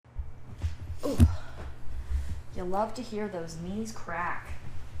Ooh. You love to hear those knees crack.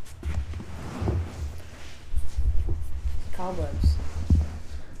 Cobwebs.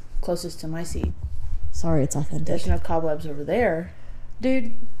 Closest to my seat. Sorry, it's authentic. There's no cobwebs over there.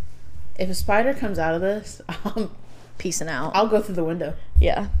 Dude, If a spider comes out of this, peacing out. I'll go through the window.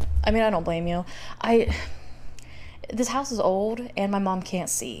 Yeah. I mean, I don't blame you. This house is old, and my mom can't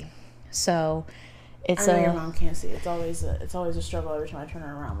see. So, it's I know your mom can't see. It's always a struggle every time I turn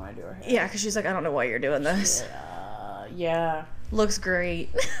her around when I do her hair. Yeah, because she's like, I don't know why you're doing this. Yeah. Looks great.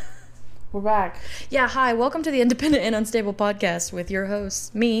 We're back. Yeah, hi. Welcome to the Independent and Unstable Podcast with your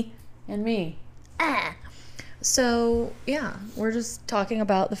hosts, me. And me. So, yeah, we're just talking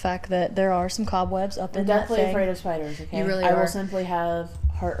about the fact that there are some cobwebs up in I'm that definitely thing. afraid of spiders, okay? You really I are. will simply have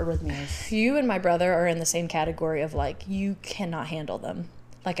heart arrhythmias. You and my brother are in the same category of, like, you cannot handle them,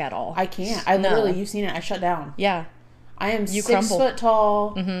 like, at all. I can't. I No. literally, you've seen it, I shut down. Yeah. I am You 6 crumble. foot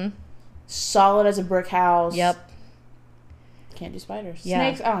tall, solid as a brick house. Yep. Can't do spiders. Yeah.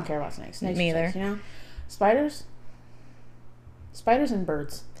 Snakes, I don't care about snakes. Snakes Me are either. snakes, you know? Spiders and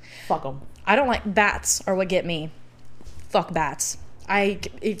birds. Fuck them. I don't like bats are what get me. Fuck bats.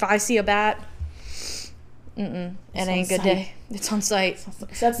 If I see a bat, it ain't a good sight. day. It's on sight. So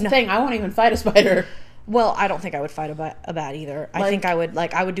that's the thing. I won't even fight a spider. Well, I don't think I would fight a bat either. I Like- think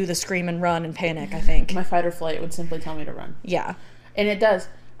I would do the scream and run and panic, I think. My fight or flight would simply tell me to run. Yeah. And it does.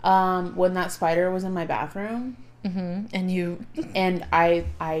 When that spider was in my bathroom, And you, and I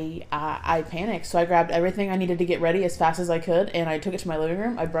panicked, so I grabbed everything I needed to get ready as fast as I could, and I took it to my living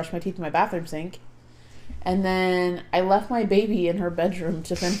room. I brushed my teeth in my bathroom sink, and then I left my baby in her bedroom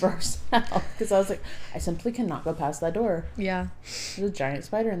to fend for herself because I was like, I simply cannot go past that door. yeah. There's a giant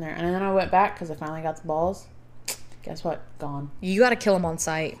spider in there, and then I went back because I finally got the balls. Guess what? Gone. You got to kill them on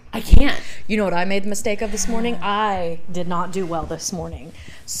sight. I can't. You know what I made the mistake of this morning? I did not do well this morning.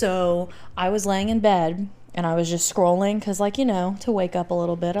 So I was laying in bed and I was just scrolling because, like, you know, to wake up a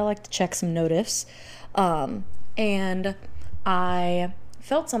little bit, I like to check some notifs. And I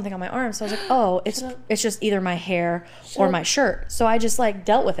felt something on my arm. So I was like, oh, it's just either my hair or up. my shirt. So I just, like,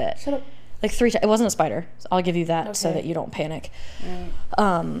 dealt with it. Shut up. Like 3 times. It wasn't a spider. So I'll give you that so Okay. that you don't panic.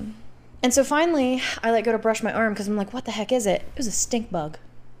 Right. And so finally, I, like, go to brush my arm because I'm like, what the heck is it? It was a stink bug.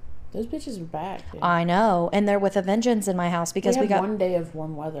 Those bitches are back. Dude. I know. And they're with a vengeance in my house because we we had got... one day of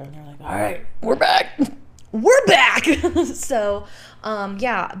warm weather, and they're like, all right. We're back. We're back. So,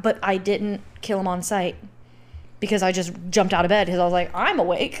 yeah, but I didn't kill him on sight because I just jumped out of bed because I was like, I'm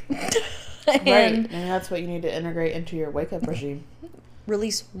awake. Right. And And that's what you need to integrate into your wake up regime.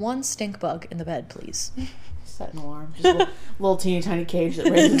 release one stink bug in the bed, please. Set an alarm. Just a little teeny tiny cage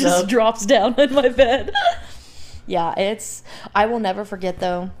that raises Just up. drops down in my bed. Yeah, I will never forget,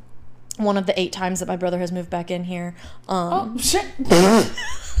 though, one of the 8 times that my brother has moved back in here. Oh, shit.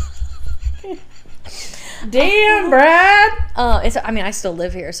 Damn, Brad. I still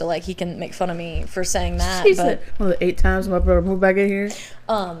live here, so, like, he can make fun of me for saying that. She but said, one of the 8 times my brother moved back in here.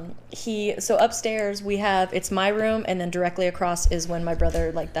 So upstairs it's my room, and then directly across is when my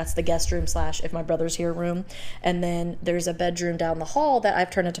brother, like, that's the guest room / if my brother's here room. And then there's a bedroom down the hall that I've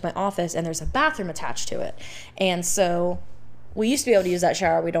turned into my office, and there's a bathroom attached to it. And so we used to be able to use that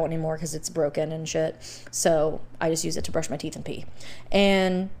shower. We don't anymore because it's broken and shit. So I just use it to brush my teeth and pee.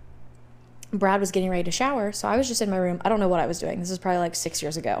 And Brad was getting ready to shower, so I was just in my room. I don't know what I was doing. This is probably like 6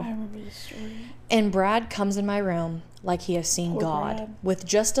 years ago. I remember this story. And Brad comes in my room like he has seen Poor God, Brad. with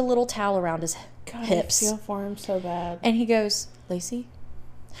just a little towel around his God, hips. I feel for him so bad. And he goes, Lacey,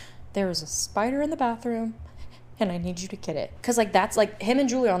 there is a spider in the bathroom, and I need you to get it. Because, like, that's, like, him and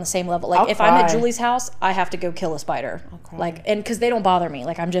Julie are on the same level. Like, I'll if I'm at cry. Julie's house, I have to go kill a spider. I'll cry. Like, and because they don't bother me.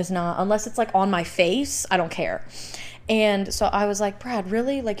 Like, I'm just not, unless it's, like, on my face, I don't care. And so I was like, Brad,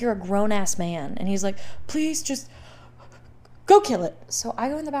 really? Like, you're a grown-ass man. And he's like, please just go kill it. So I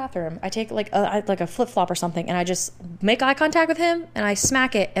go in the bathroom. I take, like a flip-flop or something, and I just make eye contact with him, and I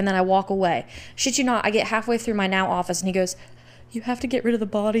smack it, and then I walk away. Shit you not, I get halfway through my now office, and he goes, you have to get rid of the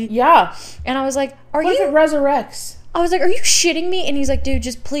body. Yeah. And I was like, What if it resurrects? I was like, are you shitting me? And he's like, dude,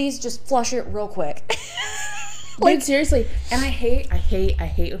 please flush it real quick. Dude, seriously. And I hate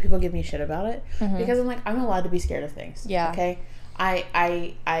when people give me shit about it. Because I'm like, I'm allowed to be scared of things. Yeah. Okay?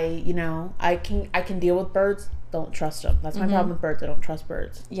 You know, I can deal with birds. Don't trust them. That's my problem with birds. I don't trust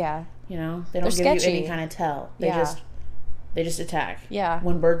birds. Yeah. You know? They don't They're give you sketchy. any kind of tell. They Yeah. just attack. Yeah.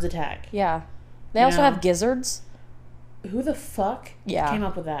 When birds attack. Yeah. They You also know? have gizzards. Who the fuck Yeah. came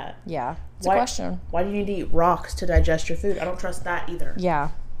up with that? Yeah. It's Why- a question. Why do you need to eat rocks to digest your food? I don't trust that either. Yeah.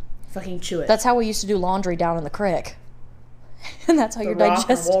 Fucking chew it. That's how we used to do laundry down in the creek. And that's how the you're rock and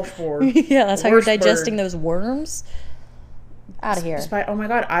digesting. washboard. Yeah, that's The how you're worst digesting bird. those worms. Out of here. Oh my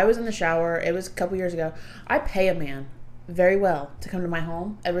God, I was in the shower. It was a couple years ago. I pay a man very well to come to my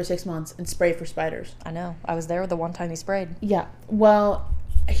home every 6 months and spray for spiders. I know. I was there the one time he sprayed. Yeah. Well,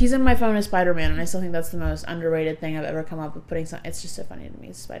 he's in my phone as Spider-Man, and I still think that's the most underrated thing I've ever come up with putting. It's just so funny to me.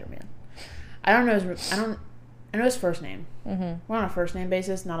 It's Spider-Man. I know his first name. Mm-hmm. We're on a first name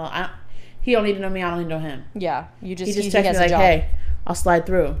basis. He don't need to know me. I don't need to know him. Yeah. He just texts me like, "Hey, I'll slide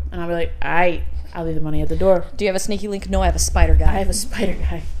through," and I'll be like, I'll leave the money at the door. Do you have a sneaky link? No, I have a spider guy. I have a spider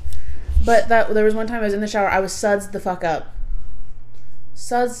guy. But there was one time I was in the shower. I was suds the fuck up.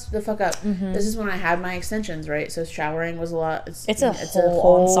 Mm-hmm. This is when I had my extensions, right? So showering was a lot. It's a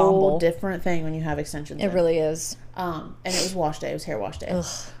whole ensemble. Different thing when you have extensions. It really is. And it was wash day. It was hair wash day. Ugh,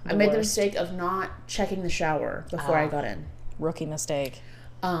 I made the mistake of not checking the shower before I got in. Rookie mistake.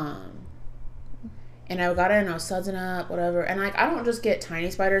 And I got in, I was sudsing up, whatever. And like, I don't just get tiny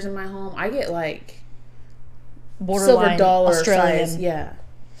spiders in my home. I get like borderline silver dollar Australian size. Yeah.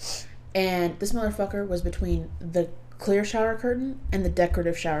 And this motherfucker was between the clear shower curtain and the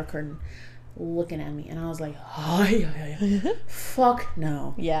decorative shower curtain looking at me. And I was like, fuck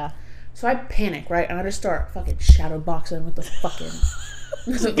no. Yeah. So I panic, right? And I just start fucking shadow boxing with the fucking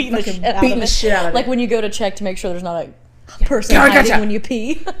beating the shit out of it. Like when you go to check to make sure there's not a person hiding when you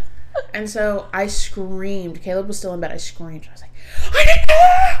pee. And so I screamed. Caleb was still in bed. I screamed. I was like,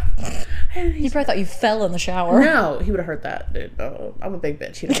 I didn't know! He probably thought you fell in the shower. No, he would have heard that, dude. I'm a big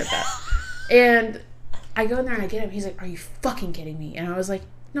bitch. He'd have heard that. And I go in there and I get him. He's like, "Are you fucking kidding me?" And I was like,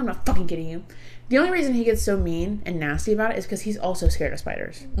 "No, I'm not fucking kidding you." The only reason he gets so mean and nasty about it is because he's also scared of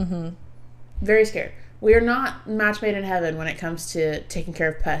spiders. Mm-hmm. Very scared. We are not match made in heaven when it comes to taking care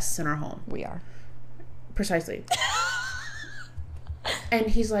of pests in our home. We are. Precisely. And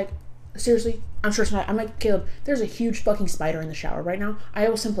he's like, "Seriously? I'm sure it's not." I'm like, "Caleb, there's a huge fucking spider in the shower right now. I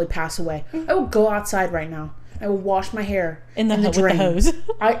will simply pass away. I will go outside right now. I will wash my hair in the drain. With the hose."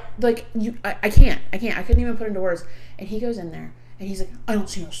 I can't. I couldn't even put into words. And he goes in there and he's like, "I don't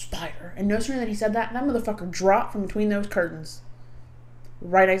see no spider." And no sooner than he said that motherfucker dropped from between those curtains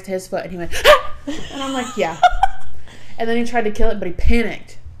right next to his foot, and he went, "Ah!" And I'm like, "Yeah." And then he tried to kill it, but he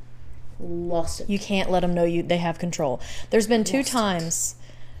panicked. Lost it. You can't let them know they have control. There's been 2 times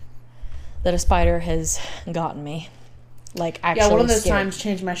that a spider has gotten me. Like, actually, yeah, one of those times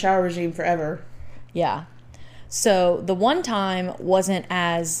changed my shower regime forever. Yeah. So the one time wasn't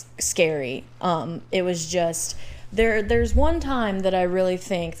as scary. It was just there's one time that I really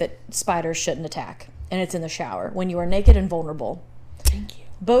think that spiders shouldn't attack, and it's in the shower when you are naked and vulnerable. Thank you.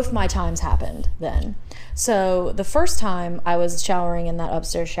 Both my times happened then. So the first time I was showering in that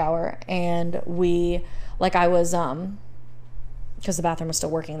upstairs shower, and I was because the bathroom was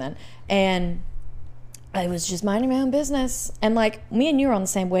still working then, and I was just minding my own business, and like me and you are on the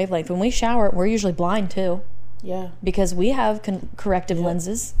same wavelength. When we shower, we're usually blind too. Yeah. Because we have corrective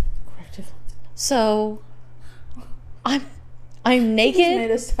lenses. Corrective lenses. So I'm naked. You just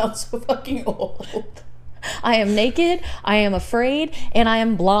made us sound so fucking old. I am naked, I am afraid, and I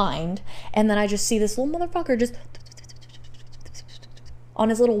am blind. And then I just see this little motherfucker just on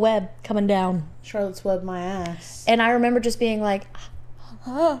his little web coming down. Charlotte's Web my ass. And I remember just being like,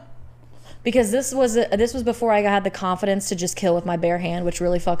 because this was before I had the confidence to just kill with my bare hand, which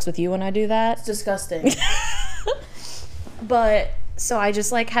really fucks with you when I do that. It's disgusting. But so I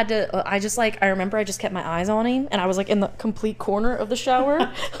just like had to, I remember I just kept my eyes on him, and I was like in the complete corner of the shower,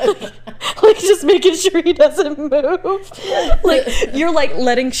 like just making sure he doesn't move. Like you're like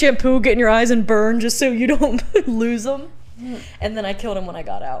letting shampoo get in your eyes and burn just so you don't lose them. And then I killed him when I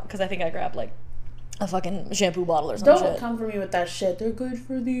got out because I think I grabbed like a fucking shampoo bottle or something. Don't come for me with that shit. They're good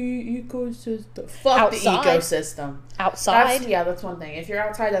for the ecosystem. Fuck outside. The ecosystem. Outside? That's one thing. If you're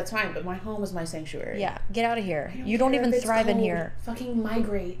outside, that's fine. But my home is my sanctuary. Yeah, get out of here. You don't even thrive in here. Fucking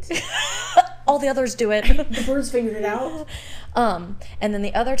migrate. All the others do it. The birds figured it out. And then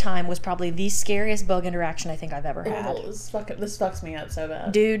the other time was probably the scariest bug interaction I think I've ever had. Oh, this fucks me up so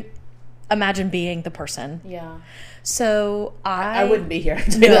bad. Dude, imagine being the person. Yeah. So I wouldn't be here.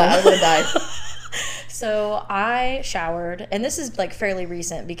 I would have died. So I showered, and this is like fairly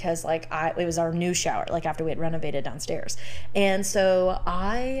recent because like it was our new shower, like after we had renovated downstairs. And so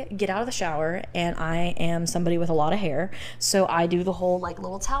I get out of the shower, and I am somebody with a lot of hair, so I do the whole like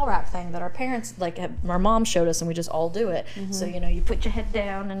little towel wrap thing that our parents, like our mom showed us, and we just all do it. Mm-hmm. So you put your head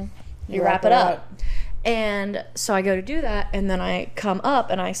down and you wrap it up. And so I go to do that, and then I come up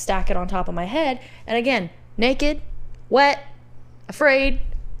and I stack it on top of my head, and again, naked, wet, afraid,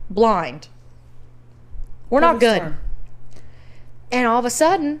 blind. We're not good. Storm. And all of a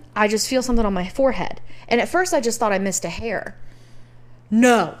sudden, I just feel something on my forehead. And at first, I just thought I missed a hair.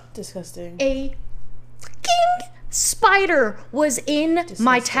 No. Disgusting. A fucking spider was in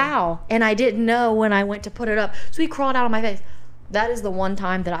my towel, and I didn't know when I went to put it up. So he crawled out of my face. That is the one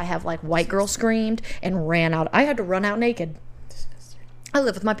time that I have like white girl screamed and ran out. I had to run out naked. Disgusting. I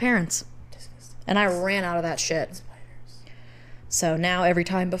live with my parents. Disgusting. And I ran out of that shit. Spiders. So now every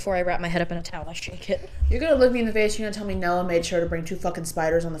time before I wrap my head up in a towel, I shake it. You're gonna look me in the face, you're gonna tell me Noah made sure to bring 2 fucking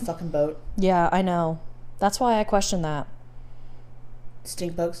spiders on the fucking boat. Yeah, I know. That's why I question that.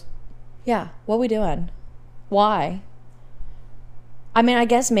 Stink bugs. Yeah, what we doing? Why? I mean, I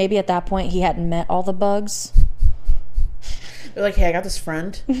guess maybe at that point he hadn't met all the bugs. They're like, hey, I got this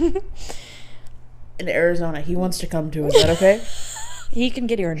friend in Arizona. He wants to come to. Is that okay? He can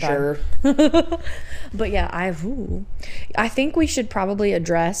get here in time. Sure. But yeah, I think we should probably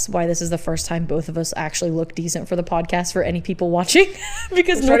address why this is the first time both of us actually look decent for the podcast for any people watching.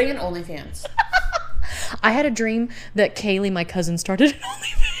 Because We're starting an OnlyFans. I had a dream that Kaylee, my cousin, started an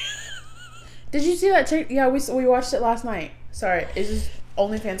OnlyFans. Did you see that? Yeah, we watched it last night. Sorry, it's just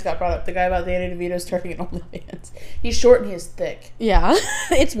OnlyFans got brought up. The guy about Danny DeVito starting an OnlyFans. He's short and he is thick. Yeah,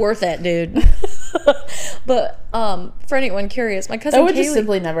 it's worth it, dude. But for anyone curious, my cousin That would Kaylee, just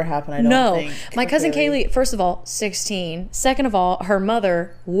simply never happen. I don't think. my cousin Kaylee, first of all, 16. Second of all, her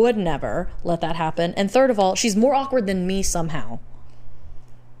mother would never let that happen. And third of all, she's more awkward than me somehow.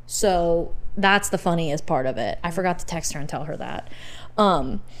 So that's the funniest part of it. I forgot to text her and tell her that.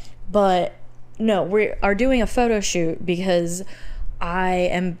 But no, we are doing a photo shoot because I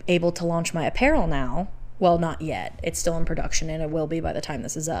am able to launch my apparel now. Well, not yet. It's still in production, and it will be by the time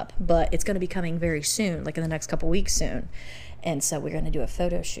this is up. But it's going to be coming very soon, like in the next couple weeks soon. And so we're going to do a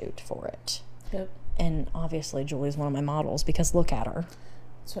photo shoot for it. Yep. And obviously, Julie's one of my models because look at her.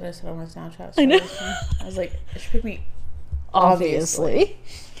 That's what I said on my Snapchat. I know. I was like, it should pick me. Obviously.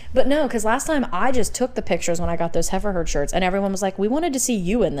 But no, because last time I just took the pictures when I got those Heiferherd shirts, and everyone was like, we wanted to see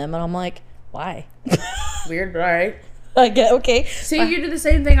you in them. And I'm like, why? Weird, but all right. I get okay. See, you do the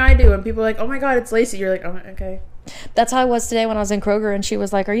same thing I do, and people are like, "Oh my god, it's Lacey." You're like, "Oh, okay." That's how I was today when I was in Kroger, and she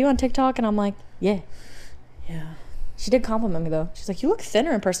was like, "Are you on TikTok?" And I'm like, "Yeah." Yeah. She did compliment me though. She's like, "You look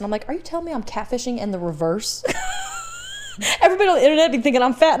thinner in person." I'm like, "Are you telling me I'm catfishing in the reverse?" Everybody on the internet be thinking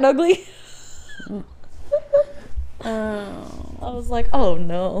I'm fat and ugly. I was like, "Oh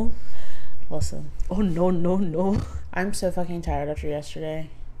no." Listen. Oh no. I'm so fucking tired after yesterday.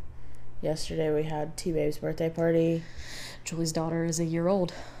 Yesterday we had T-Babe's birthday party. Julie's daughter is a year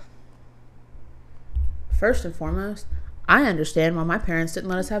old. First and foremost, I understand why my parents didn't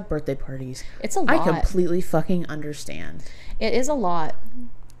let us have birthday parties. It's a lot. I completely fucking understand. It is a lot.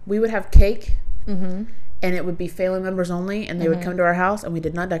 We would have cake, Mm-hmm. and it would be family members only, and they would come to our house, and we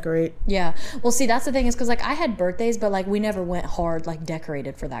did not decorate. Yeah. Well, see, that's the thing is because, like, I had birthdays, but, like, we never went hard, like,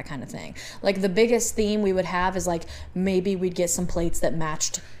 decorated for that kind of thing. Like, the biggest theme we would have is, like, maybe we'd get some plates that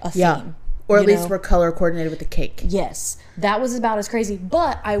matched a theme. Or at least know? we're color coordinated with the cake. Yes. That was about as crazy.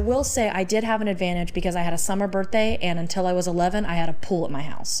 But I will say I did have an advantage because I had a summer birthday, and until I was 11, I had a pool at my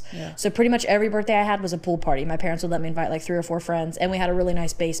house. Yeah. So pretty much every birthday I had was a pool party. My parents would let me invite, like, 3 or 4 friends, and we had a really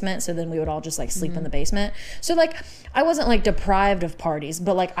nice basement, so then we would all just, like, sleep in the basement. So, like, I wasn't, like, deprived of parties,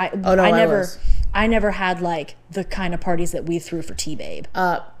 but, like, I never had, like, the kind of parties that we threw for T-Babe.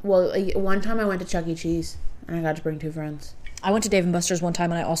 Well, one time I went to Chuck E. Cheese, and I got to bring 2 friends. I went to Dave & Buster's one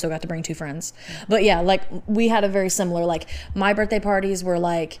time, and I also got to bring 2 friends. But, yeah, like, we had a very similar, like, my birthday parties were,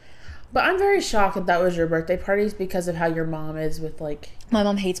 like... But I'm very shocked that was your birthday parties because of how your mom is with, like... My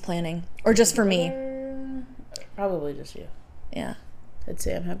mom hates planning. Or just for me. Probably just you. Yeah. Did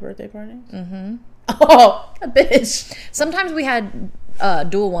Sam have birthday parties? Mm-hmm. Oh, a bitch. Sometimes we had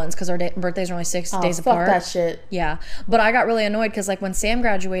dual ones because our birthdays are only 6 days fuck apart. that shit. Yeah. But I got really annoyed because, like, when Sam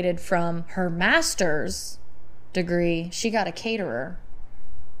graduated from her master's degree, she got a caterer.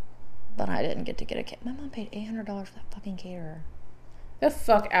 But I didn't get to get a caterer. My mom paid $800 for that fucking caterer. Get the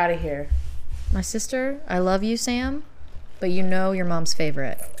fuck out of here. My sister, I love you, Sam, but you know you're mom's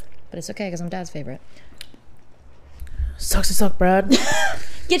favorite. But it's okay because I'm dad's favorite. Sucks to suck, Brad.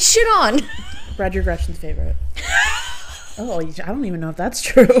 Get shit on! Brad, you're Gretchen's favorite. Oh, I don't even know if that's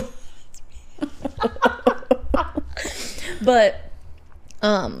true.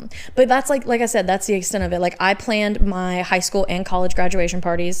 But that's like I said, that's the extent of it. Like, I planned my high school and college graduation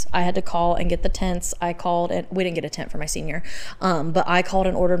parties. I had to call and get the tents. I called and we didn't get a tent for my senior. But I called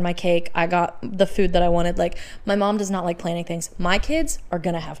and ordered my cake. I got the food that I wanted. Like, my mom does not like planning things. My kids are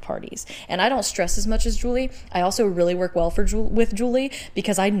going to have parties. And I don't stress as much as Julie. I also really work well with Julie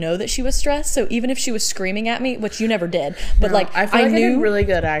because I know that she was stressed. So even if she was screaming at me, which you never did, but No, like, I feel like knew, I did really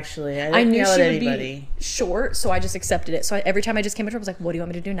good, actually. I knew yell she at would anybody. be short, so I just accepted it. So every time I just came at her, I was like, what do you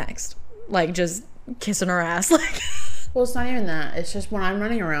want me to do next? Like, just kissing her ass. Like, Well, it's not even that. It's just when I'm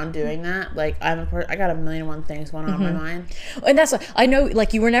running around doing that, like I got a million and one things going on in my mind. And that's what, I know,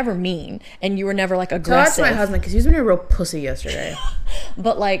 like, you were never mean and you were never like So aggressive. that's my husband, because he's been a real pussy yesterday.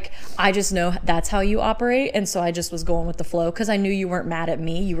 But like, I just know that's how you operate, and so I just was going with the flow because I knew you weren't mad at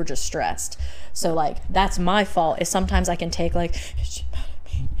me, you were just stressed. So like, that's my fault. Is sometimes I can take like, is she mad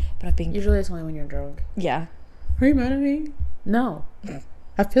at me? But I've been Usually it's only when you're drunk. yeah. Are you mad at me? No.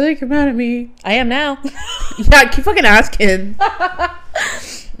 I feel like you're mad at me. I am now. Yeah, keep fucking asking.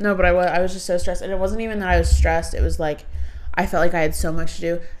 No, but I was just so stressed, and it wasn't even that I was stressed. It was like I felt like I had so much to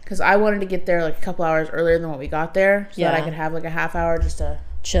do because I wanted to get there like a couple hours earlier than what we got there, so that I could have like a half hour just to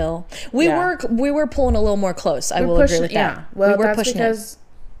chill. We were pulling a little more close. I will agree with that. Yeah, well, we were that's pushing because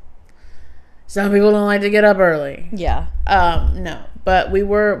some people don't like to get up early. Yeah. No, but we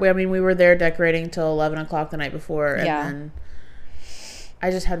were there decorating till 11 o'clock the night before, and then I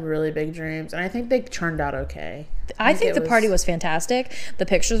just had really big dreams, and I think they turned out okay. I think the party was fantastic. The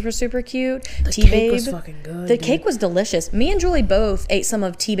pictures were super cute. The cake was fucking good. The cake was delicious. Me and Julie both ate some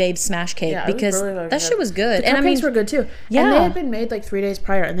of T-Babe's smash cake because really that shit was good. The cupcakes were good too. Yeah. And they had been made like 3 days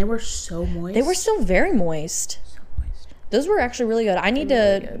prior, and they were so moist. They were still very moist. Those were actually really good. I need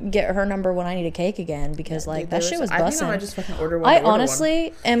to get her number when I need a cake again because like that shit was busting. I think I might just fucking order one. I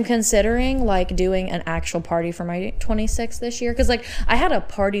honestly am considering like doing an actual party for my 26th this year because like I had a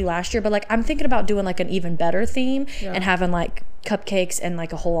party last year, but like I'm thinking about doing like an even better theme and having like cupcakes and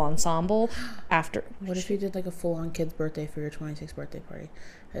like a whole ensemble after. What if you did like a full-on kid's birthday for your 26th birthday party?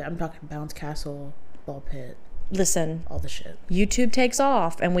 I'm talking bounce castle, ball pit. Listen, all the shit. YouTube takes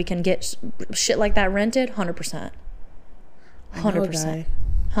off and we can get shit like that rented 100%. 100%.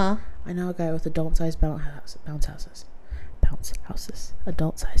 Huh? I know a guy with adult-sized bounce houses.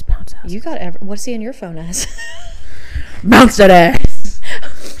 Adult-sized bounce houses. You got what's he in your phone as? Bounce that ass.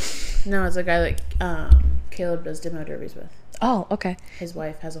 No, it's a guy like Caleb does demo derbies with. Oh, okay. His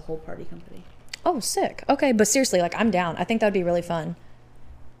wife has a whole party company. Oh, sick. Okay, but seriously, like I'm down. I think that'd be really fun.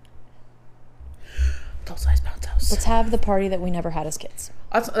 Adult-sized bounce house. Let's have the party that we never had as kids.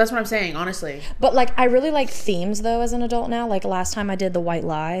 That's what I'm saying, honestly. But like I really like themes though as an adult now. Like last time I did the white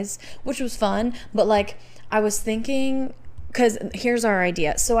lies, which was fun, but like I was thinking cuz here's our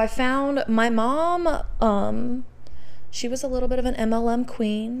idea. So I found my mom she was a little bit of an MLM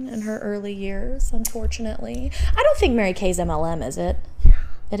queen in her early years, unfortunately. I don't think Mary Kay's MLM, is it?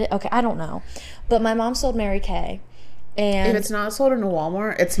 Okay, I don't know. But my mom sold Mary Kay. And if it's not sold in a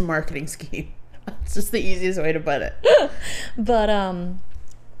Walmart, it's a marketing scheme. It's just the easiest way to put it. But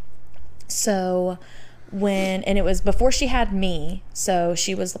so and it was before she had me, so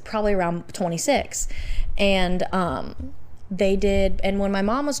she was probably around 26, and they did, and when my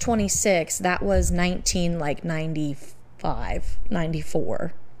mom was 26, that was 95,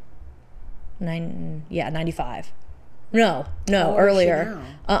 94, 95. No, earlier.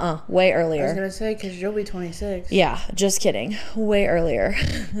 Way earlier. I was gonna say because you'll be 26. Yeah, just kidding. Way earlier.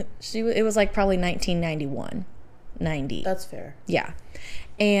 It was like probably 1991, 90. That's fair. Yeah.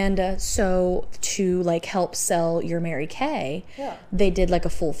 And so to like help sell your Mary Kay, they did like a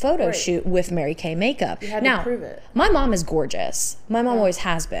full photo shoot with Mary Kay makeup. You had to prove it. My mom is gorgeous. My mom always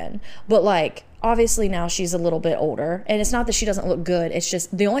has been. But like obviously now she's a little bit older, and it's not that she doesn't look good. It's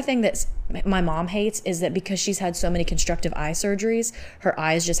just the only thing that my mom hates is that because she's had so many constructive eye surgeries, her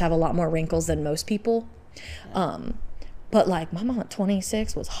eyes just have a lot more wrinkles than most people. But like my mom at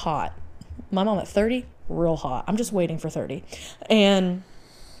 26 was hot. My mom at 30, real hot. I'm just waiting for 30. And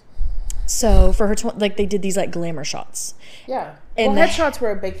so for her, like they did these like glamour shots. Yeah. And headshots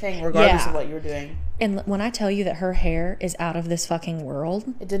were a big thing regardless of what you were doing. And when I tell you that her hair is out of this fucking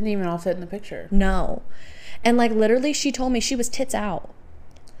world. It didn't even all fit in the picture. No. And like literally she told me she was tits out.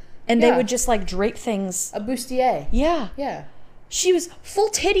 And they would just like drape things. A bustier. Yeah. Yeah. She was full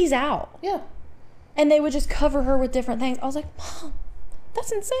titties out. Yeah. And they would just cover her with different things. I was like, Mom,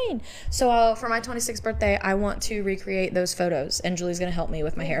 that's insane. So for my 26th birthday, I want to recreate those photos, and Julie's going to help me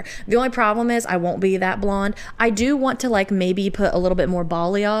with my hair. The only problem is I won't be that blonde. I do want to like maybe put a little bit more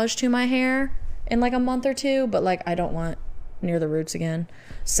balayage to my hair in like a month or two, but like I don't want near the roots again.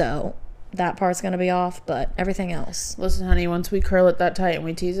 So that part's going to be off, but everything else. Listen, honey, once we curl it that tight and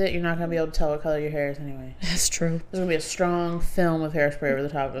we tease it, you're not going to be able to tell what color your hair is anyway. That's true. There's going to be a strong film of hairspray over the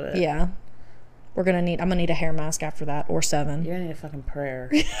top of it. Yeah. I'm gonna need a hair mask after that, or 7. You're gonna need a fucking prayer.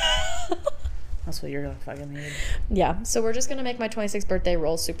 That's what you're gonna fucking need. Yeah, so we're just gonna make my 26th birthday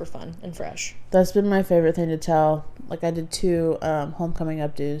roll super fun and fresh. That's been my favorite thing to tell. Like I did 2 homecoming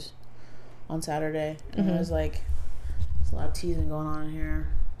updos on Saturday, and I was like, there's a lot of teasing going on in here.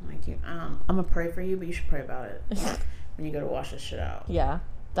 Like, I'm gonna pray for you, but you should pray about it when you go to wash this shit out. Yeah.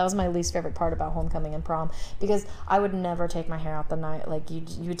 That was my least favorite part about homecoming and prom, because I would never take my hair out the night. Like, you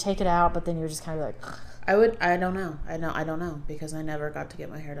would take it out, but then you were just kind of like... I don't know, because I never got to get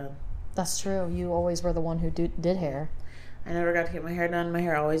my hair done. That's true. You always were the one who did hair. I never got to get my hair done. My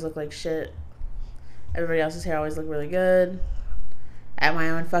hair always looked like shit. Everybody else's hair always looked really good. At my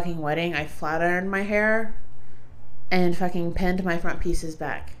own fucking wedding, I flat ironed my hair and fucking pinned my front pieces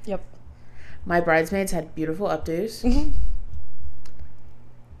back. Yep. My bridesmaids had beautiful updos.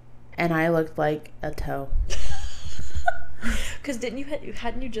 And I looked like a toe. Because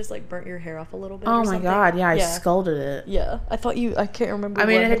hadn't you just like burnt your hair off a little bit? Oh my god, yeah, I scalded it. Yeah, I can't remember. I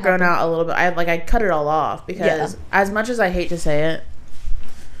mean, it had grown out a little bit. I cut it all off because as much as I hate to say it,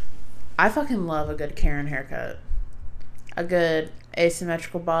 I fucking love a good Karen haircut. A good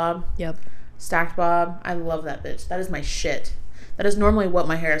asymmetrical bob. Yep. Stacked bob. I love that bitch. That is my shit. That is normally what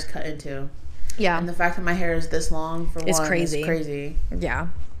my hair is cut into. Yeah. And the fact that my hair is this long for it's one crazy. Is crazy. Yeah.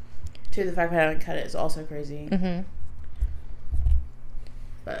 Two, the fact that I haven't cut it is also crazy. Mm-hmm.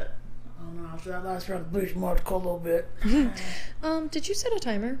 But I don't know, after that last round, the bleach marked a little bit. Did you set a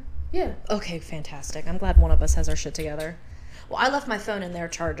timer? Yeah. Okay, fantastic. I'm glad one of us has our shit together. Well, I left my phone in there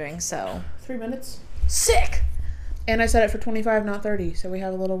charging, so 3 minutes. Sick. And I set it for 25, not 30, so we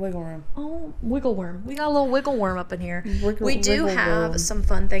have a little wiggle room. Oh, wiggle worm. We got a little wiggle worm up in here. We do have some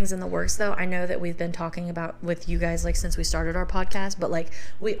fun things in the works, though. I know that we've been talking about with you guys, like, since we started our podcast, but, like,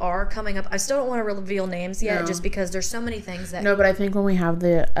 we are coming up. I still don't want to reveal names yet, just because there's so many things that... No, but I think when we have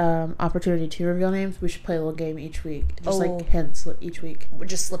the opportunity to reveal names, we should play a little game each week. Just, like, hints each week.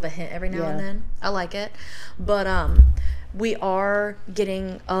 Just slip a hint every now and then. I like it. But, we are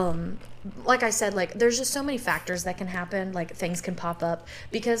getting... like I said, like, there's just so many factors that can happen. Like, things can pop up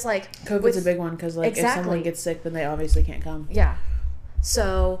because, like, COVID's a big one because, like, if someone gets sick, then they obviously can't come. Yeah.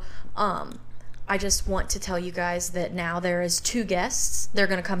 So, I just want to tell you guys that now there is 2 guests. They're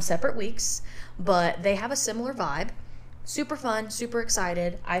going to come separate weeks, but they have a similar vibe. Super fun, super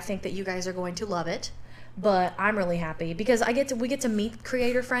excited. I think that you guys are going to love it. But I'm really happy because we get to meet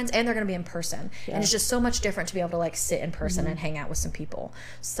creator friends, and they're going to be in person. Yeah. And it's just so much different to be able to, like, sit in person and hang out with some people.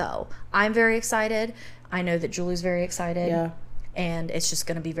 So I'm very excited. I know that Julie's very excited. Yeah. And it's just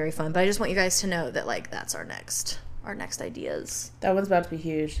going to be very fun. But I just want you guys to know that, like, that's our next ideas. That one's about to be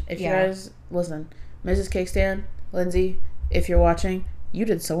huge. If you guys listen, Mrs. Cake Stand, Lindsay, if you're watching, you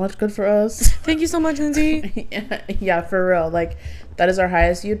did so much good for us. Thank you so much, Lindsay. Yeah, for real. Like, that is our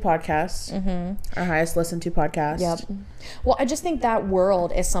highest viewed podcast. Mm-hmm. Our highest listened to podcast. Yep. Well, I just think that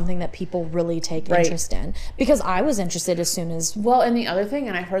world is something that people really take interest in. Because I was interested as soon as... Well, and the other thing,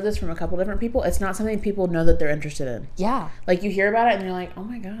 and I've heard this from a couple different people, it's not something people know that they're interested in. Yeah. Like, you hear about it and you're like, oh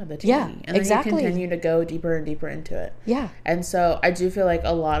my god, the tea. Yeah, and then you continue to go deeper and deeper into it. Yeah. And so I do feel like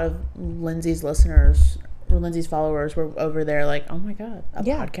a lot of Lindsay's listeners... Lindsay's followers were over there like, oh my god, a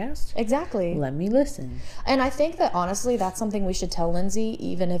podcast? Exactly. Let me listen. And I think that, honestly, that's something we should tell Lindsay,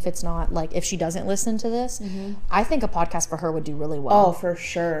 even if it's not, like, if she doesn't listen to this. Mm-hmm. I think a podcast for her would do really well. Oh, for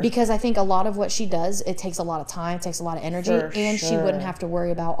sure. Because I think a lot of what she does, it takes a lot of time, it takes a lot of energy, she wouldn't have to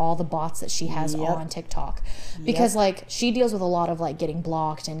worry about all the bots that she has on TikTok. Because, like, she deals with a lot of, like, getting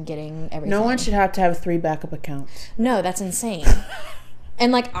blocked and getting everything. No one should have to have 3 backup accounts. No, that's insane.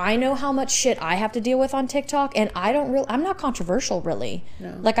 And, like, I know how much shit I have to deal with on TikTok, and I'm not controversial, really.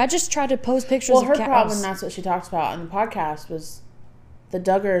 No. Like, I just try to post pictures of her problem, that's what she talks about on the podcast, was the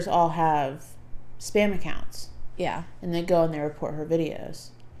Duggars all have spam accounts. Yeah. And they go and they report her videos.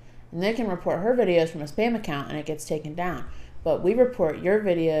 And they can report her videos from a spam account, and it gets taken down. But we report your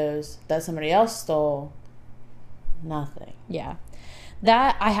videos that somebody else stole, nothing. Yeah.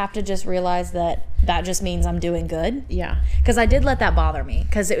 That, I have to just realize that just means I'm doing good. Yeah. Because I did let that bother me.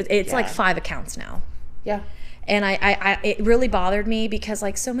 Because it's like 5 accounts now. Yeah. And it really bothered me because,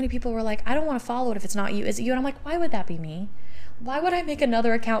 like, so many people were like, I don't want to follow it if it's not you. Is it you? And I'm like, why would that be me? Why would I make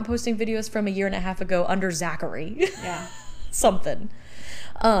another account posting videos from 1.5 years ago under Zachary? Yeah. Something.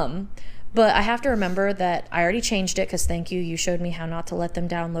 But I have to remember that I already changed it because, thank you, you showed me how not to let them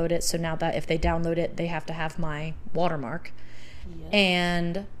download it. So now that if they download it, they have to have my watermark. Yep.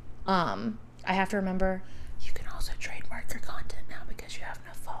 And I have to remember, you can also trademark your content now because you have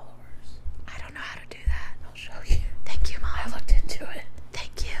enough followers. I don't know how to do that. I'll show you. Thank you, Mom. I looked into it.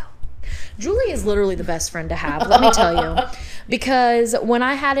 Thank you. Julie is literally the best friend to have, let me tell you. Because when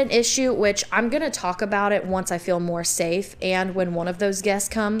I had an issue, which I'm going to talk about it once I feel more safe, and when one of those guests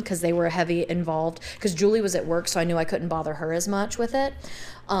come, because they were heavy involved, because Julie was at work, so I knew I couldn't bother her as much with it.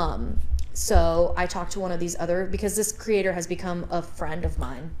 So I talked to one of these other, because this creator has become a friend of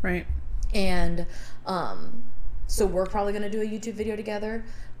mine. Right. And so we're probably going to do a YouTube video together.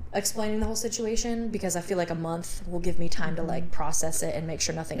 explaining the whole situation because I feel like a month will give me time to like process it and make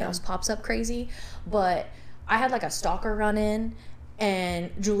sure nothing else pops up crazy. But I had like a stalker run in,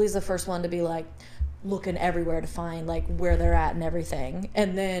 and Julie's the first one to be like looking everywhere to find like where they're at and everything.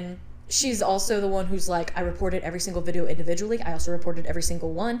 And then she's also the one who's like, I reported every single video individually. I also reported every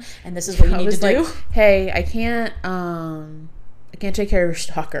single one, and this is what you need to do. Hey, I can't take care of your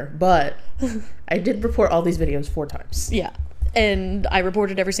stalker, but I did report all these videos 4 times. Yeah. And I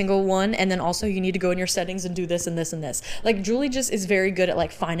reported every single one, and then also you need to go in your settings and do this and this and this. Like, Julie just is very good at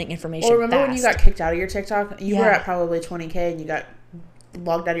like finding information. Well, remember fast. when you got kicked out of your TikTok? You were at probably 20K and you got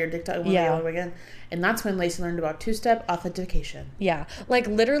logged out of your TikTok all over again. And that's when Lacey learned about 2-step authentication. Yeah. Like,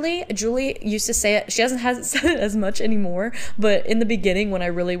 literally, Julie used to say it. She hasn't said it as much anymore. But in the beginning, when I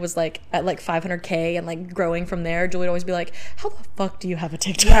really was, like, at, like, 500K and, like, growing from there, Julie would always be like, how the fuck do you have a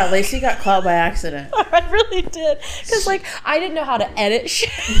TikTok? Yeah, Lacey got caught by accident. I really did. Because, like, I didn't know how to edit shit.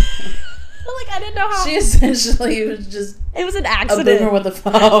 Like, I didn't know how. She essentially was just... It was an accident. A boomer with a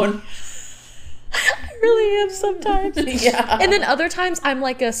phone. I really am sometimes. Yeah. And then other times I'm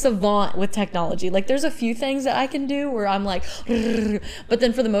like a savant with technology. Like, there's a few things that I can do where I'm like, but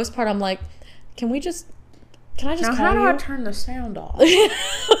then for the most part I'm like, can I just now, call how do you? I turn the sound off?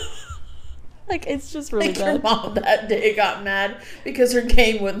 Like, it's just really like bad. Your mom that day got mad because her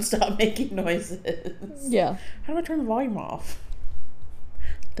game wouldn't stop making noises. Yeah. How do I turn the volume off?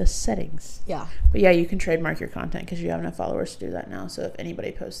 The settings. Yeah. But yeah, you can trademark your content because you have enough followers to do that now. So if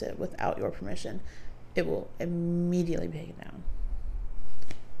anybody posts it without your permission, it will immediately be taken down.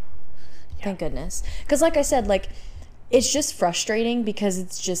 Yeah. Thank goodness. Because like I said, like, it's just frustrating because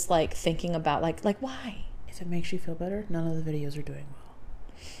it's just like thinking about like why? If it makes you feel better, none of the videos are doing well.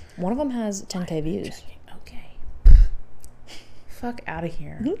 One of them has 10K views. Okay. Fuck out of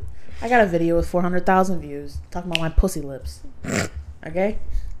here. Mm-hmm. I got a video with 400,000 views talking about my pussy lips. Okay?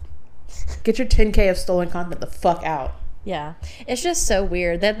 Get your 10K of stolen content the fuck out. Yeah. It's just so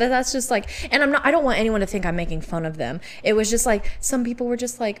weird. That's just like, and I don't want anyone to think I'm making fun of them. It was just like, some people were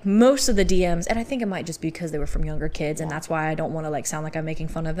just like, most of the DMs, and I think it might just be because they were from younger kids, and that's why I don't want to like sound like I'm making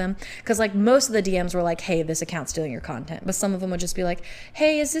fun of them. Because like most of the DMs were like, hey, this account's stealing your content. But some of them would just be like,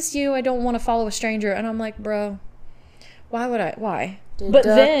 hey, is this you? I don't want to follow a stranger. And I'm like, bro, why?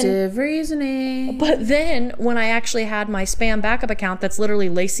 Deductive reasoning. But then when I actually had my spam backup account that's literally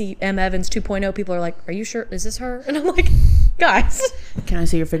Lacey M. Evans 2.0, people are like, are you sure? Is this her? And I'm like, guys. Can I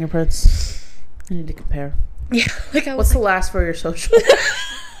see your fingerprints? I need to compare. Yeah. Like, what's the last for your social?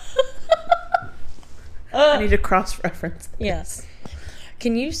 I need to cross-reference this. Yes.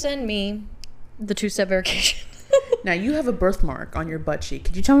 Can you send me the 2-step verification? Now, you have a birthmark on your butt cheek.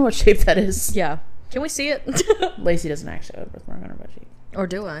 Could you tell me what shape that is? Yeah. Can we see it? Lacey doesn't actually have a birthmark on her butt cheek. Or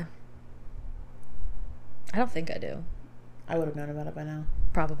do I? I don't think I do. I would have known about it by now.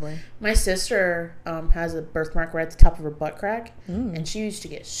 Probably. My sister has a birthmark right at the top of her butt crack. And she used to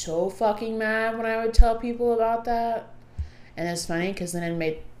get so fucking mad when I would tell people about that. And it's funny because then it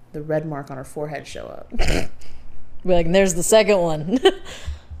made the red mark on her forehead show up. We're like, there's the second one.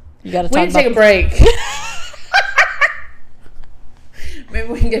 You gotta talk about... We need to take a break. Maybe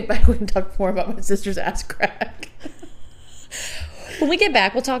we can get back. We can talk more about my sister's ass crack. When we get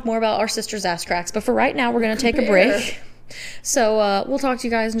back, we'll talk more about our sister's ass cracks. But for right now, we're going to take a break. So we'll talk to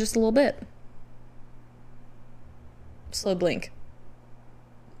you guys in just a little bit. Slow blink.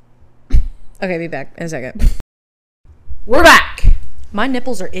 Okay, be back in a second. We're back. My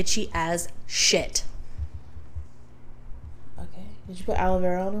nipples are itchy as shit. Okay. Did you put aloe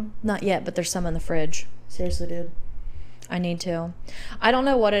vera on them? Not yet, but there's some in the fridge. Seriously, dude. I need to. I don't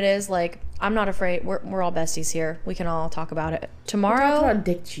know what it is. Like, I'm not afraid. We're all besties here. We can all talk about it. Tomorrow... We're talking about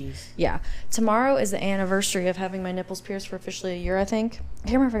dick cheese. Yeah. Tomorrow is the anniversary of having my nipples pierced for officially a year, I think. I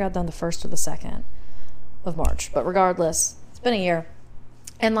can't remember if I got done the 1st or the 2nd of March. But regardless, it's been a year.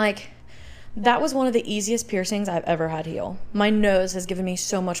 And, like, that was one of the easiest piercings I've ever had heal. My nose has given me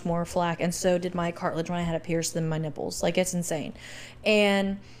so much more flack, and so did my cartilage when I had it pierced than my nipples. Like, it's insane.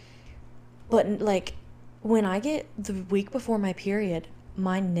 But, like... when I get the week before my period,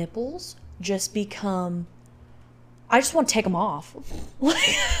 my nipples just become... I just want to take them off.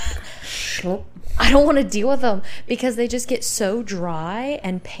 I don't want to deal with them because they just get so dry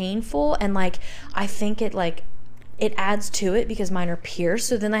and painful. And, like, I think it, like, it adds to it because mine are pierced.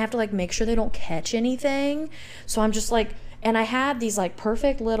 So then I have to, like, make sure they don't catch anything. So I'm just, like... And I had these, like,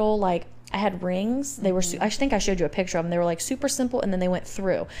 perfect little, like... I had rings. They were, I think I showed you a picture of them. They were like super simple and then they went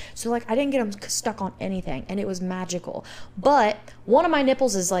through. So like I didn't get them stuck on anything and it was magical. But one of my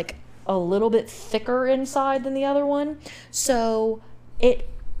nipples is like a little bit thicker inside than the other one. So it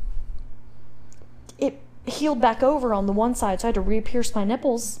healed back over on the one side, so I had to re-pierce my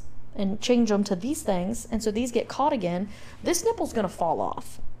nipples and change them to these things, and so these get caught again. This nipple's gonna fall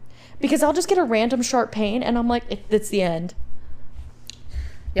off because I'll just get a random sharp pain, and I'm like, it's the end.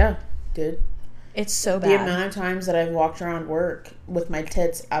 Yeah, dude. It's so The bad. amount of times that I've walked around work with my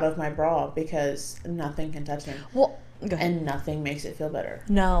tits out of my bra because nothing can touch them. Well, go ahead. And nothing makes it feel better.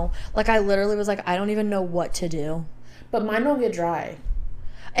 No, like I literally was like, I don't even know what to do. But mine don't get dry.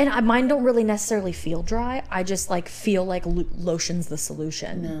 And mine don't really necessarily feel dry. I just like feel like lotion's the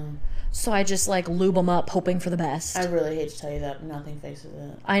solution. No. So I just like lube them up, hoping for the best. I really hate to tell you that nothing fixes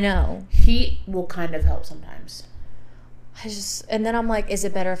it. I know. Heat will kind of help sometimes. And then I'm like, is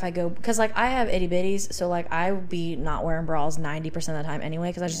it better if I go, because like I have itty bitties, so like I would be not wearing bras 90% of the time anyway,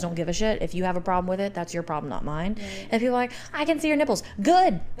 because I just don't give a shit. If you have a problem with it, that's your problem, not mine. Right. And people are like, I can see your nipples.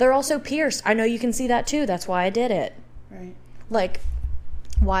 Good. They're also pierced. I know you can see that too. That's why I did it. Right. Like,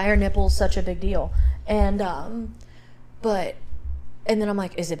 why are nipples such a big deal? And and then I'm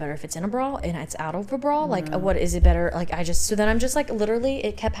like, is it better if it's in a bra and it's out of a bra? Like, what is it better? Like, so then I'm just like, literally,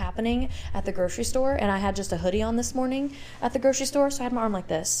 it kept happening at the grocery store, and I had just a hoodie on this morning at the grocery store, so I had my arm like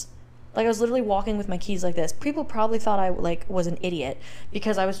this. Like, I was literally walking with my keys like this. People probably thought I, like, was an idiot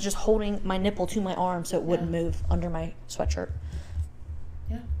because I was just holding my nipple to my arm so it wouldn't move under my sweatshirt.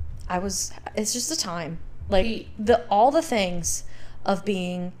 Yeah. It's just a time. Like, all the things of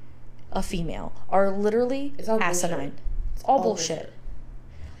being a female are literally asinine. Bullshit. It's all bullshit.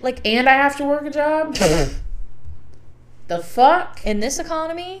 Like, and I have to work a job? The fuck? In this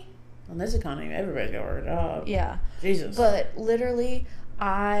economy? In this economy, everybody's got to work a job. Yeah. Jesus. But literally,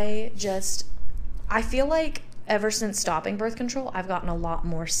 I feel like ever since stopping birth control, I've gotten a lot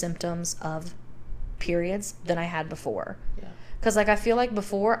more symptoms of periods than I had before. Yeah. Because, like, I feel like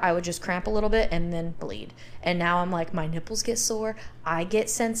before I would just cramp a little bit and then bleed. And now I'm like, my nipples get sore. I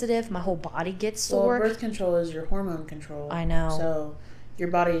get sensitive. My whole body gets sore. Well, birth control is your hormone control. I know. So your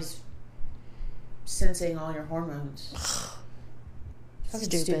body's sensing all your hormones.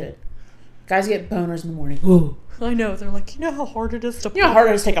 Stupid. Guys get boners in the morning. Ooh. I know. They're like, you know how hard it is to You know how hard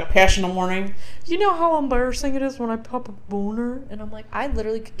it is to take a piss in the morning? You know how embarrassing it is when I pop a boner? And I'm like, I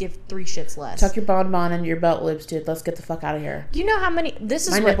literally could give 3 shits less. Tuck your bonbon into your belt loops, dude. Let's get the fuck out of here. You know how many...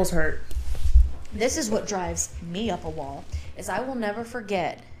 My nipples hurt. This is what drives me up a wall. Is I will never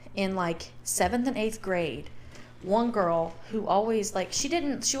forget in like 7th and 8th grade, one girl who always like, she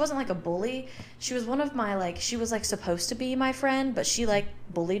wasn't like a bully. She was one of my like, she was like supposed to be my friend, but she like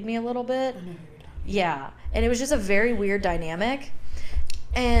bullied me a little bit. Yeah. And it was just a very weird dynamic.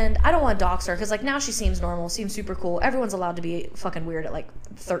 And I don't want to dox her because like now she seems normal, seems super cool. Everyone's allowed to be fucking weird at like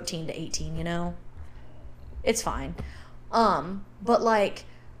 13 to 18, you know? It's fine. But like,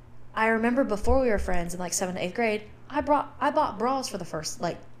 I remember before we were friends in like 7th to 8th grade, I bought bras for the first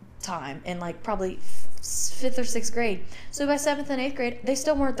like time in like probably 5th or 6th grade. So by 7th and 8th grade, they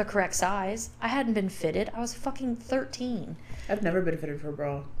still weren't the correct size. I hadn't been fitted. I was fucking 13. I've never been fitted for a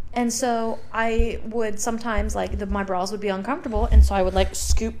bra. And so I would sometimes like my bras would be uncomfortable, and so I would like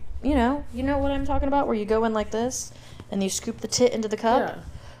scoop, you know what I'm talking about, where you go in like this and you scoop the tit into the cup. Yeah.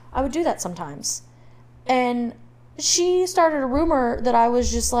 I would do that sometimes. And she started a rumor that I was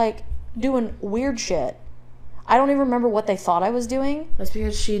just like doing weird shit. I don't even remember what they thought I was doing. That's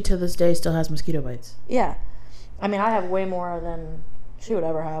because she to this day still has mosquito bites. Yeah. I mean, I have way more than she would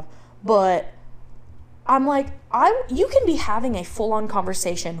ever have. But I'm like, you can be having a full-on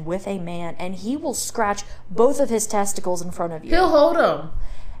conversation with a man and he will scratch both of his testicles in front of you. He'll hold them.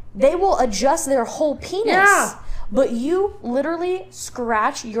 They will adjust their whole penis. Yeah. But you literally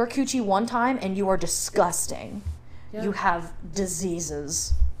scratch your coochie one time and you are disgusting. Yeah. You have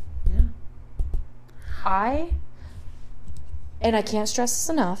diseases. Yeah. And I can't stress this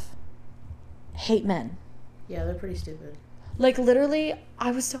enough, hate men. Yeah, they're pretty stupid. Like, literally,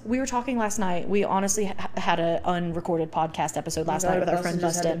 we were talking last night. We honestly had an unrecorded podcast episode last night with our friend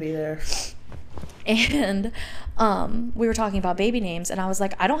Justin. Had to be there. And we were talking about baby names, and I was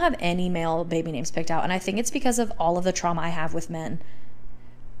like, I don't have any male baby names picked out, and I think it's because of all of the trauma I have with men.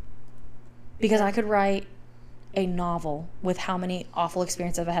 Because I could write a novel with how many awful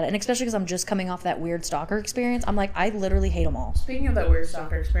experiences I've had, and especially because I'm just coming off that weird stalker experience. I'm like, I literally hate them all. Speaking of that weird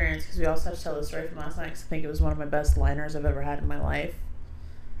stalker experience, because we also have to tell the story from last night, because I think it was one of my best liners I've ever had in my life.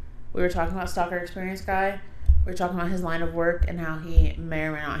 We were talking about stalker experience guy. We were talking about his line of work and how he may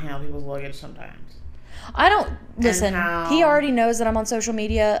or may not handle people's luggage sometimes. I don't listen. He already knows that I'm on social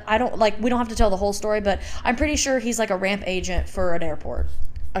media. I don't like. We don't have to tell the whole story, but I'm pretty sure he's like a ramp agent for an airport.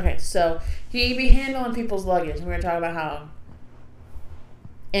 Okay, so he be handling people's luggage, and we were talking about how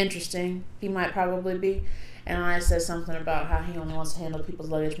interesting he might probably be. And I said something about how he only wants to handle people's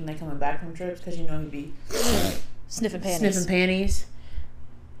luggage when they coming back from trips because you know he'd be Sniffing panties.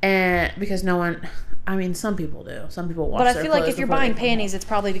 And because no one, I mean, some people do. Some people wash their But I feel like clothes if you're before buying they come panties, it's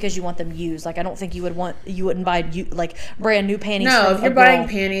probably because you want them used. Like, I don't think you wouldn't buy like brand new panties. No, from if you're a buying girl.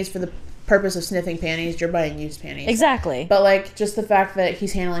 panties for the purpose of sniffing panties, you're buying used panties. Exactly. But like just the fact that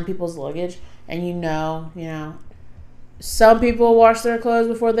he's handling people's luggage, and you know, some people wash their clothes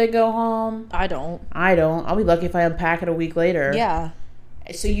before they go home. I don't. I'll be lucky if I unpack it a week later. Yeah.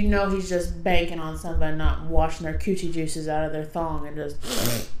 So you know he's just banking on somebody not washing their coochie juices out of their thong and just.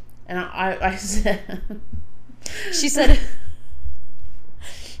 And I said. She said.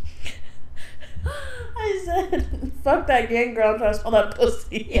 I said, fuck that gang girl, I'm trying to smell that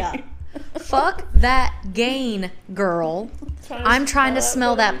pussy. Yeah. Fuck that gain, girl. I'm trying to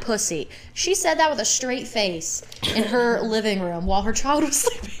smell that pussy. She said that with a straight face in her living room while her child was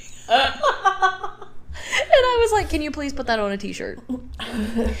sleeping. And I was like, can you please put that on a t-shirt?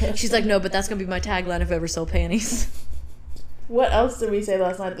 She's like, no, but that's going to be my tagline if I ever sell panties. What else did we say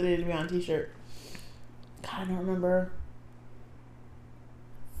last night that needed to be on a t-shirt? God, I don't remember.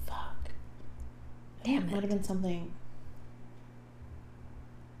 Fuck. Damn Might it. have been something.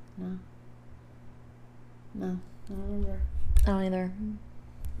 No, I don't remember. I don't either.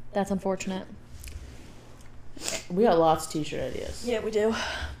 That's unfortunate. We got lots of t-shirt ideas. Yeah, we do.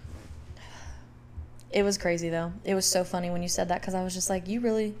 It was crazy, though. It was so funny when you said that, because I was just like, you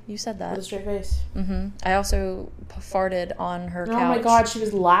said With a that. straight face. Mm-hmm. I also farted on her couch. Oh my god, she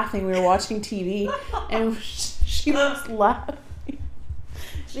was laughing. We were watching TV, and she was laughing.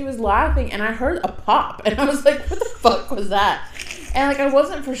 She was laughing, and I heard a pop, and I was like, what the fuck was that? And, like, I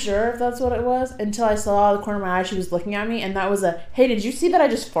wasn't for sure if that's what it was until I saw out of the corner of my eye she was looking at me, and that was a, hey, did you see that I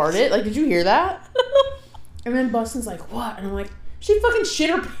just farted? Like, did you hear that? And then Bustin's like, what? And I'm like, she fucking shit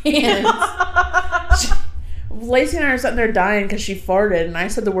her pants. Lacey and I are sitting there dying because she farted, and I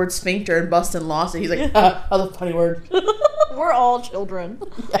said the word sphincter, and Bustin lost it. He's like, that's a funny word. We're all children.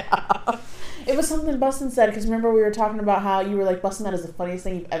 Yeah. It was something Bustin said, because remember we were talking about how you were like, Bustin, that is the funniest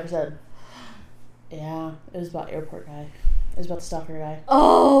thing you've ever said. Yeah, it was about airport guy. It was about the stalker guy.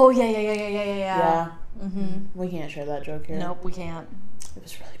 Oh, yeah. Yeah. Mm-hmm. We can't share that joke here. Nope, we can't. It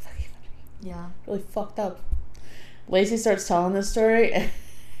was really fucking funny. Yeah. Really fucked up. Lacey starts telling this story, and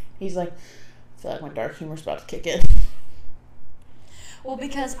he's like, I feel like my dark humor's about to kick in. Well,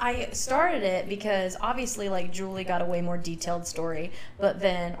 because I started it because obviously, like, Julie got a way more detailed story, but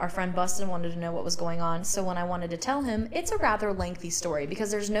then our friend Bustin wanted to know what was going on. So when I wanted to tell him, it's a rather lengthy story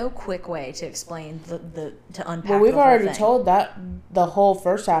because there's no quick way to explain to unpack. Well, we've the whole already thing. told that the whole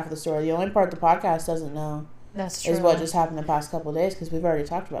first half of the story. The only part the podcast doesn't know That's true. is what just happened the past couple of days because we've already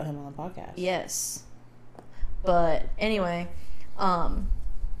talked about him on the podcast. Yes. But anyway,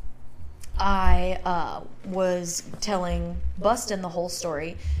 I was telling Bustin the whole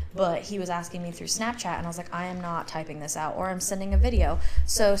story, but he was asking me through Snapchat, and I was like, I am not typing this out, or I'm sending a video.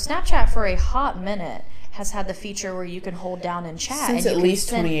 So Snapchat for a hot minute has had the feature where you can hold down and chat. Since and at you least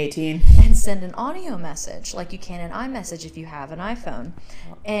can send, 2018. and send an audio message like you can in iMessage if you have an iPhone.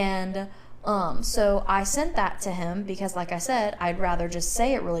 And so I sent that to him because, like I said, I'd rather just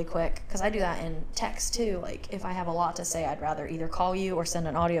say it really quick because I do that in text too. Like if I have a lot to say, I'd rather either call you or send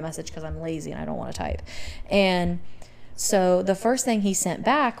an audio message because I'm lazy and I don't want to type. And so the first thing he sent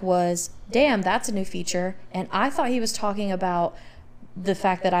back was, damn, that's a new feature. And I thought he was talking about the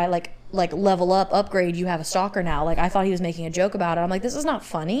fact that I like level up, upgrade, you have a stalker now. Like I thought he was making a joke about it. I'm like, this is not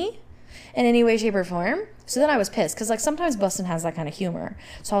funny in any way, shape, or form. So then I was pissed because, like, sometimes Bustin has that kind of humor.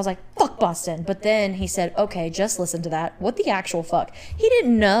 So I was like, fuck Bustin. But then he said, okay, just listen to that. What the actual fuck? He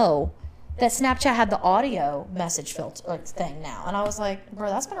didn't know that Snapchat had the audio message filter thing now. And I was like, bro,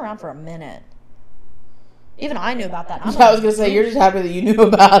 that's been around for a minute. Even I knew about that. I was going to say, you're just happy that you knew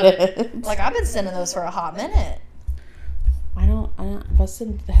about it. Like, I've been sending those for a hot minute. I don't,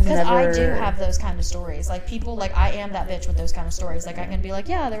 Bustin has Because never... I do have those kind of stories. Like, people, like, I am that bitch with those kind of stories. Like, I can be like,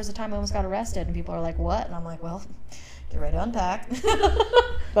 yeah, there was a time I almost got arrested. And people are like, what? And I'm like, well, get ready to unpack.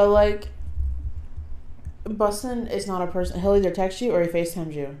 But, like, Bustin is not a person... He'll either text you or he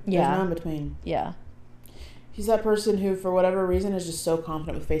FaceTimes you. Yeah. There's no in between. Yeah. He's that person who, for whatever reason, is just so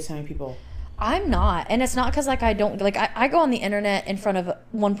confident with FaceTiming people. I'm not. And it's not because, like, I don't... Like, I go on the internet in front of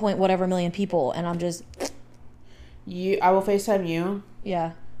 1 point whatever million people, and I'm just... I will FaceTime you.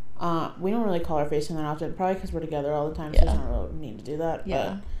 Yeah. We don't really call our FaceTime that often, probably because we're together all the time, so there's not really need to do that.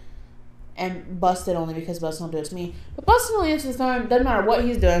 Yeah. And Busted only because Busted won't do it to me. But Busted only answers the phone. Doesn't matter what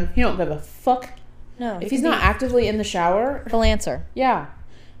he's doing. He don't give a fuck. No. If he's not actively in the shower, he'll answer. yeah.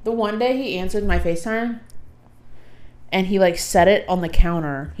 The one day he answered my FaceTime, And he, like, set it on the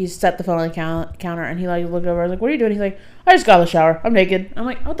counter. He set the phone on the counter, and he, like, looked over. I was like, what are you doing? He's like, I just got out of the shower. I'm naked. I'm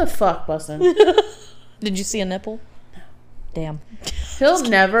like, what the fuck, Bustin'? Did you see a nipple? No. Damn. He'll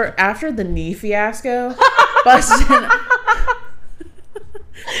never, after the knee fiasco, Bustin',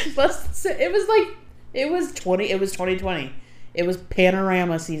 it was 2020. It was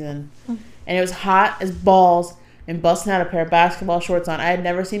panorama season. And it was hot as balls. And Bustin' had a pair of basketball shorts on. I had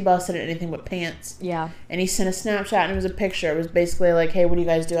never seen Bustin' in anything but pants. Yeah. And he sent a Snapchat, and it was a picture. It was basically like, hey, what do you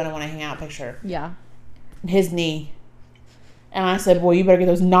guys do? I don't want to hang out picture. Yeah. His knee. And I said, boy, you better get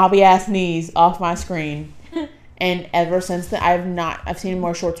those knobby-ass knees off my screen. And ever since then, I've seen him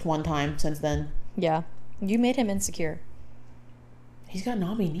wear shorts one time since then. Yeah. You made him insecure. He's got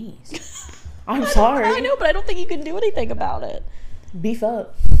knobby knees. I'm sorry. I know, but I don't think you can do anything about it. Beef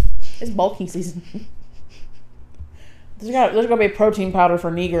up. It's bulking season. There's got to be a protein powder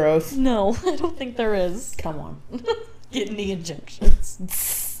for knee growth. No, I don't think there is. Come on. Get knee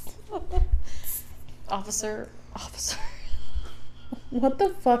injections. Officer. What the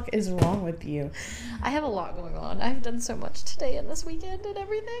fuck is wrong with you? I have a lot going on. I've done so much today and this weekend and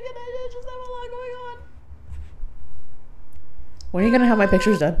everything, and I just have a lot going on. When are you going to have my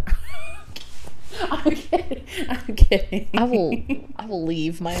pictures done? I'm kidding. I will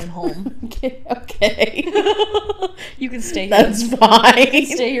leave my own home. Okay. You can stay here. That's fine. You can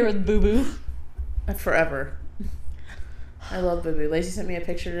stay here with Boo Boo. Forever. I love Boo Boo. Lacey sent me a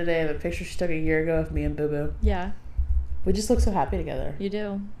picture today of a picture she took a year ago of me and Boo Boo. Yeah. We just look so happy together. You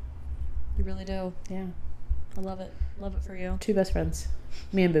do. You really do. Yeah. I love it. Love it for you. 2 best friends.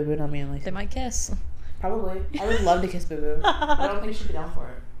 Me and Boo Boo, not me and Lacey. They might kiss. Probably. I would love to kiss Boo Boo. I don't think she'd be down for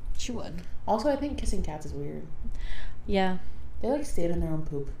it. She would. Also, I think kissing cats is weird. Yeah. They like stand in their own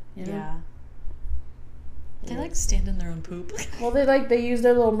poop. You know? Yeah. They like stand in their own poop. Well, they use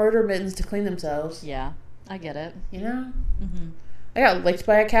their little murder mittens to clean themselves. Yeah. I get it. You know? Mm-hmm. I got licked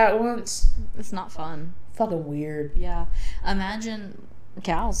by a cat once. It's not fun. Fucking weird. Yeah. Imagine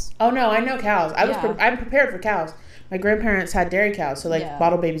cows. Oh no, I know cows. Yeah. I'm prepared for cows. My grandparents had dairy cows, so like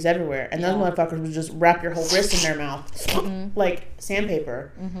bottle babies everywhere, and those motherfuckers would just wrap your whole wrist in their mouth, like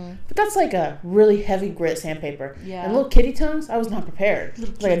sandpaper. Mm-hmm. But that's like a really heavy grit sandpaper. Yeah. And little kitty tongues, I was not prepared.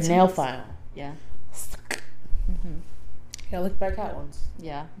 Like a nail file. Yeah. Got licked by a cat once.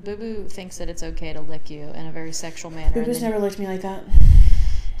 Yeah. Boo Boo thinks that it's okay to lick you in a very sexual manner. Boo Boo's never licked me like that.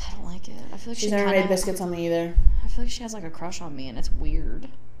 I don't like it. I feel like she's never made biscuits on me either. I feel like she has like a crush on me, and it's weird.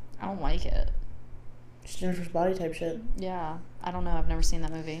 I don't like it. It's Jennifer's Body type shit. Yeah. I don't know. I've never seen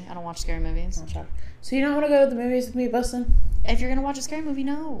that movie. I don't watch scary movies. I'm shocked. So you don't want to go to the movies with me, Bustin'? If you're going to watch a scary movie,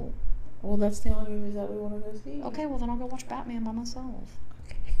 no. Well, that's the only movies that we want to go see. Okay, well then I'll go watch Batman by myself.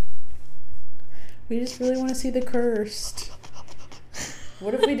 Okay. We just really want to see The Cursed.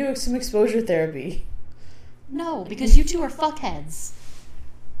 What if we do some exposure therapy? No, because you two are fuckheads.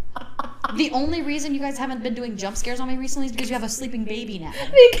 The only reason you guys haven't been doing jump scares on me recently is because you have a sleeping baby now.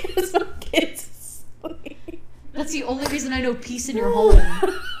 Because my kid's asleep. That's the only reason I know peace in your home.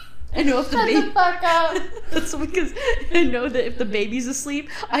 I know if the baby. Shut the fuck up. That's because I know that if the baby's asleep,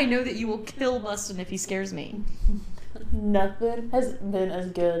 I know that you will kill Bustin' if he scares me. Nothing has been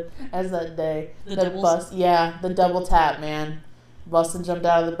as good as that day. The double tap, man. Bustin' jumped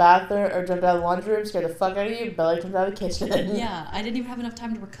out of the bathroom or jumped out of the laundry room, scared the fuck out of you. Bella jumped out of the kitchen. Yeah, I didn't even have enough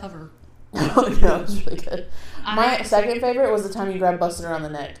time to recover. Oh no, it was really good. My second favorite was the time you grabbed Bustin' around the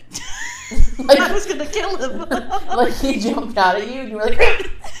neck. Like, I was gonna kill him. Like he jumped out at you and you were like,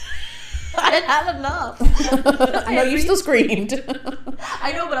 I had enough. No, you still screamed.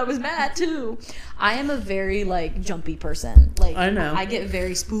 I know, but I was mad too. I am a very like jumpy person. Like I know. I get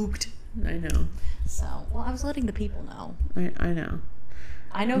very spooked. I know. So, well, I was letting the people know. I know.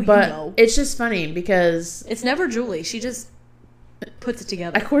 I know but you know. It's just funny because it's never Julie. She just puts it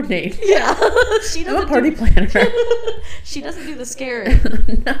together. I coordinate. Yeah. She doesn't I'm a party planner. She doesn't do the scaring.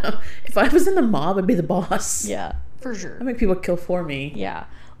 No. If I was in the mob, I'd be the boss. Yeah, for sure. I make people kill for me. Yeah.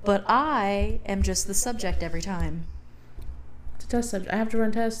 But I am just the subject every time. It's a test subject. I have to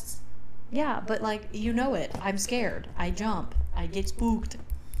run tests. Yeah, but like, you know it. I'm scared. I jump. I get spooked.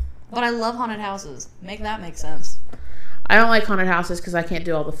 But I love haunted houses. Make that make sense. I don't like haunted houses because I can't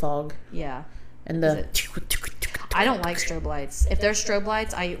do all the fog. Yeah. And the... I don't like strobe lights. If there's strobe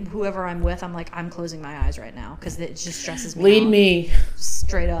lights, whoever I'm with, I'm like, I'm closing my eyes right now because it just stresses me Lead out. me.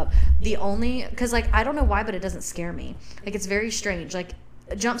 Straight up. Because like, I don't know why, but it doesn't scare me. Like, it's very strange. Like,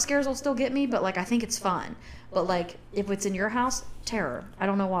 jump scares will still get me, but like, I think it's fun. But like, if it's in your house, terror. I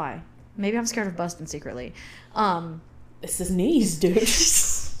don't know why. Maybe I'm scared of Bustin' secretly. It's his knees, dude.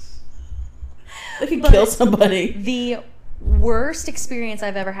 They could kill somebody. The worst experience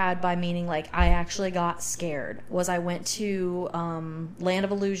I've ever had, by meaning like I actually got scared, was I went to Land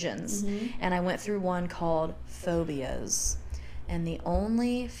of Illusions, and I went through one called Phobias. And the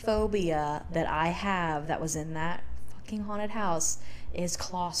only phobia that I have that was in that fucking haunted house is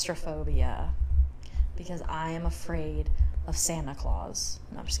claustrophobia. Because I am afraid of Santa Claus.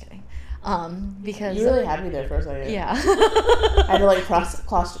 No, I'm just kidding. Because you really had me there for a second. Yeah. I had to like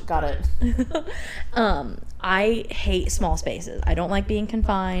got it. I hate small spaces. I don't like being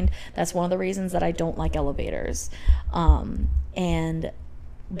confined. That's one of the reasons that I don't like elevators. And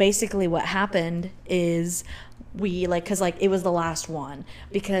basically what happened is we like, cause like it was the last one,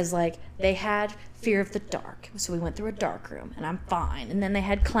 because like they had fear of the dark, so we went through a dark room and I'm fine. And then they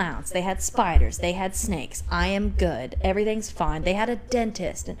had clowns, they had spiders, they had snakes. I am good, everything's fine. They had a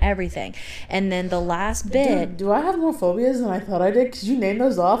dentist and everything. And then the last bit, Dude, do I have more phobias than I thought I did? Because you named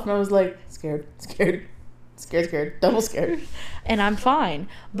those off and I was like scared, double scared. And I'm fine.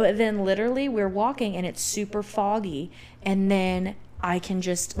 But then literally we're walking and it's super foggy, and then I can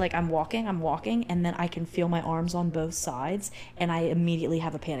just, like, I'm walking, and then I can feel my arms on both sides, and I immediately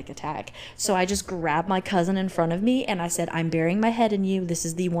have a panic attack. So I just grabbed my cousin in front of me, and I said, I'm burying my head in you. This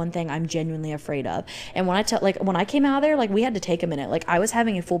is the one thing I'm genuinely afraid of. And when when I came out of there, like, we had to take a minute. Like, I was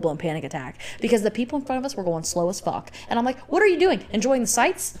having a full-blown panic attack, because the people in front of us were going slow as fuck. And I'm like, what are you doing? Enjoying the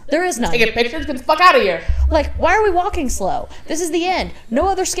sights? There is none. Taking pictures? Get the fuck out of here. Like, why are we walking slow? This is the end. No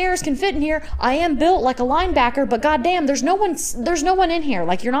other scares can fit in here. I am built like a linebacker, but goddamn, there's no one in here.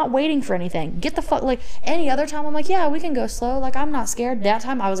 Like, you're not waiting for anything. Get the fuck, like, any other time I'm like, yeah, we can go slow. Like, I'm not scared. That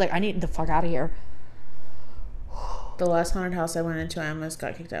time I was like, I need the fuck out of here. The last haunted house I went into, I almost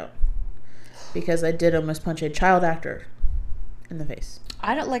got kicked out. Because I did almost punch a child actor in the face.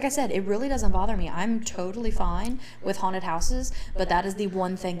 I don't, like I said, it really doesn't bother me. I'm totally fine with haunted houses, but that is the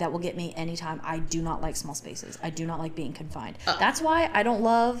one thing that will get me anytime. I do not like small spaces. I do not like being confined. That's why I don't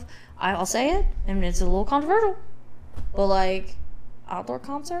love, I'll say it, and it's a little controversial, but like outdoor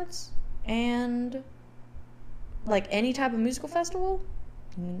concerts and like any type of musical festival,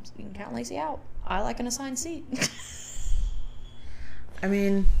 you can count Lacey out. I like an assigned seat. I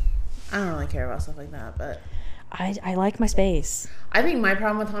mean, I don't really care about stuff like that, but I like my space. I think my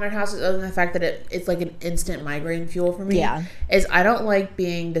problem with haunted houses, other than the fact that it's like an instant migraine fuel for me, Yeah. is I don't like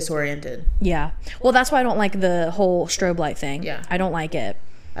being disoriented. Yeah. Well, that's why I don't like the whole strobe light thing. Yeah. I don't like it.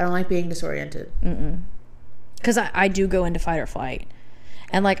 I don't like being disoriented. Because I do go into fight or flight.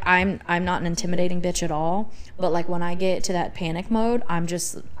 And like I'm not an intimidating bitch at all, but like when I get to that panic mode, I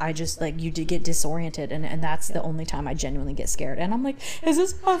just like, you do get disoriented, and that's the only time I genuinely get scared. And I'm like, is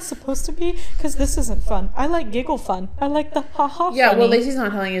this how it's supposed to be? Because this isn't fun. I like giggle fun. I like the ha-ha Yeah, funny. well, Lacey's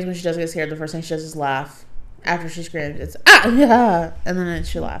not telling you is when she does get scared, the first thing she does is laugh. After she screams, it's yeah, and then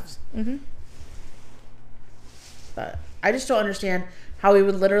she laughs. But I just don't understand how we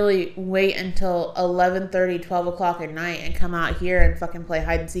would literally wait until 11:30, 12 o'clock at night and come out here and fucking play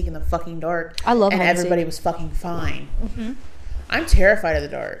hide and seek in the fucking dark. I love and hide and everybody seek. was fucking fine. I'm terrified of the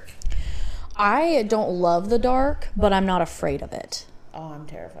dark. I don't love the dark, but I'm not afraid of it. Oh, I'm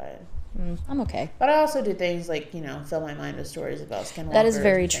terrified. I'm okay. But I also do things like, fill my mind with stories about skinwalkers. That is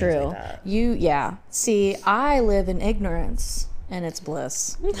very and things true. like that. Yeah. See, I live in ignorance, and it's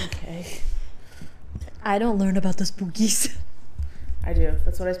bliss. Okay. I don't learn about the spookies. I do.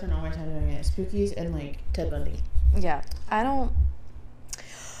 That's what I spend all my time doing. Spookies and like Ted Bundy. Yeah, I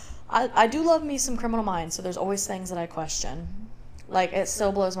do love me some Criminal Minds, so there's always things that I question. Like, it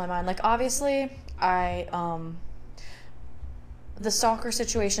still blows my mind. Like, obviously, the stalker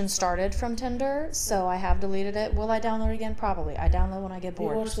situation started from Tinder, so I have deleted it. Will I download it again? Probably. I download when I get Do you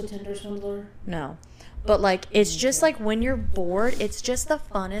bored. watch The Tinder Swindler? No. But, like, it's just, like, when you're bored, it's just the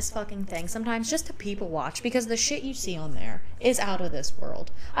funnest fucking thing sometimes just to people watch, because the shit you see on there is out of this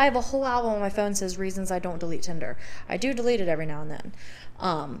world. I have a whole album on my phone that says reasons I don't delete Tinder. I do delete it every now and then.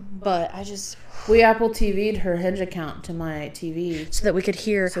 But I just... We Apple TV'd her Hinge account to my TV. So that we could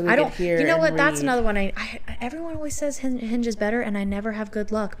hear... So we could hear You know and what? That's read. another one. Everyone always says Hinge is better, and I never have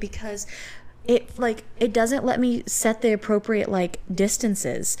good luck, because... it doesn't let me set the appropriate, like,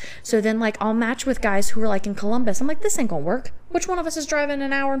 distances. So then, like, I'll match with guys who are, like, in Columbus. I'm like, this ain't gonna work. Which one of us is driving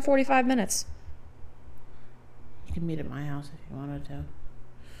an hour and 45 minutes? You can meet at my house if you wanted to.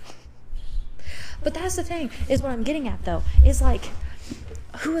 But that's the thing, is what I'm getting at, though, is, like,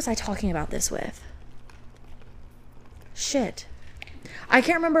 who was I talking about this with? Shit. I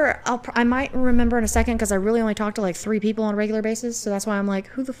can't remember. I might remember in a second, because I really only talk to like 3 people on a regular basis, so that's why I'm like,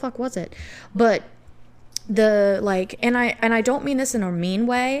 who the fuck was it? But the like, and I don't mean this in a mean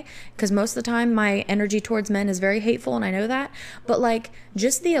way, because most of the time my energy towards men is very hateful, and I know that, but like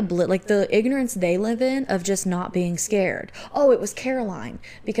just like the ignorance they live in of just not being scared. Oh, it was Caroline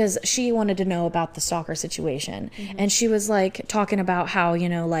because she wanted to know about the stalker situation, and she was like talking about how, you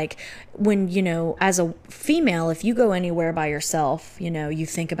know, like when, you know, as a female, if you go anywhere by yourself, you know, you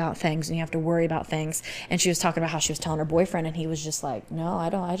think about things and you have to worry about things. And she was talking about how she was telling her boyfriend, and he was just like, no,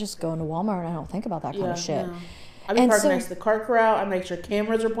 I just go into Walmart and I don't think about that kind of shit. No. I've been parked next to the cart corral. I make sure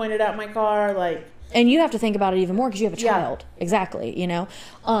cameras are pointed at my car. Like, and you have to think about it even more because you have a child. Yeah. Exactly. You know?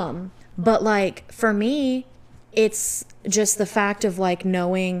 But like for me, it's just the fact of like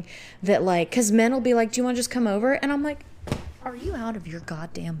knowing that, like, because men will be like, do you want to just come over? And I'm like, are you out of your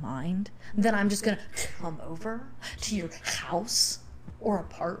goddamn mind that I'm just going to come over to your house or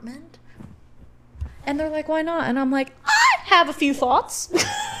apartment? And they're like, why not? And I'm like, I have a few thoughts.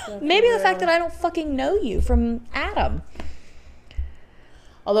 Maybe the fact that I don't fucking know you from Adam.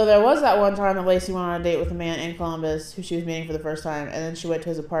 Although there was that one time that Lacey went on a date with a man in Columbus who she was meeting for the first time, and then she went to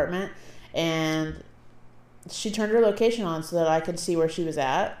his apartment, and she turned her location on so that I could see where she was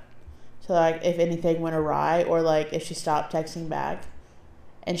at. So like if anything went awry, or like if she stopped texting back,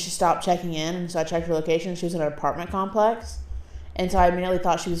 and she stopped checking in, and so I checked her location. She was in an apartment complex, and so I immediately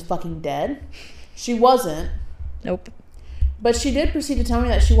thought she was fucking dead. She wasn't. Nope. But she did proceed to tell me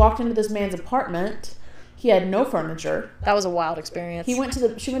that she walked into this man's apartment. He had no furniture. That was a wild experience. She went to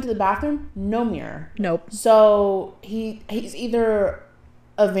the bathroom, no mirror. Nope. So he's either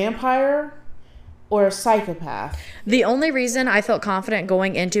a vampire or a psychopath. The only reason I felt confident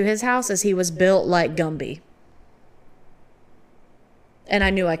going into his house is he was built like Gumby. And I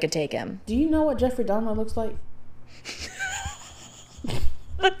knew I could take him. Do you know what Jeffrey Dahmer looks like?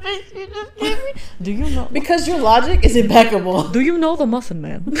 Do you know? Because your logic is impeccable. Do you know the Muffin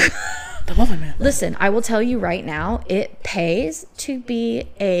Man? The Muffin Man. Listen, I will tell you right now, it pays to be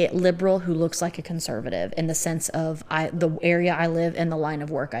a liberal who looks like a conservative in the sense of the area I live and the line of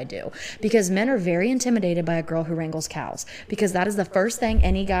work I do. Because men are very intimidated by a girl who wrangles cows. Because that is the first thing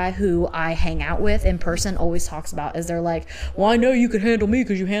any guy who I hang out with in person always talks about. Is they're like, well, I know you could handle me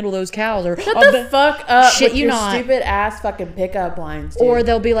because you handle those cows. Or shut the fuck up shit with you your not. Stupid ass fucking pickup lines, dude. Or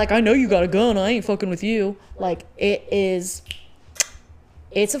they'll be like, I know you got a gun. I ain't fucking with you. Like,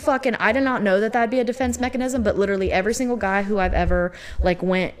 it's a fucking, I did not know that that'd be a defense mechanism, but literally every single guy who I've ever, like,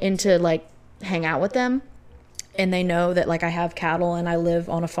 went into, like, hang out with them, and they know that, like, I have cattle and I live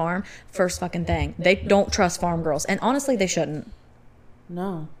on a farm, first fucking thing, they don't trust farm girls. And honestly, they shouldn't.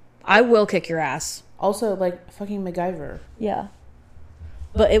 No. I will kick your ass. Also, like, fucking MacGyver. Yeah.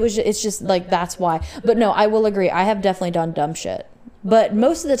 But it's just, like, that's why. But no, I will agree. I have definitely done dumb shit. But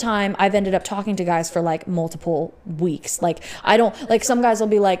most of the time, I've ended up talking to guys for, like, multiple weeks. Like, I don't... Like, some guys will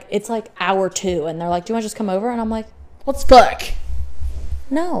be like, it's, like, hour 2. And they're like, do you want to just come over? And I'm like, let's fuck.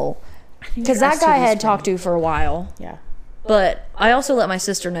 No. Because that guy I had talked to for a while. Yeah. But I also let my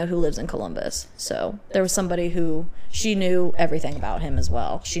sister know who lives in Columbus. So there was somebody who... She knew everything about him as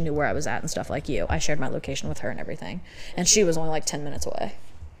well. She knew where I was at and stuff like you. I shared my location with her and everything. And she was only, like, 10 minutes away.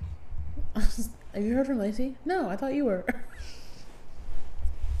 Have you heard from Lacey? No, I thought you were...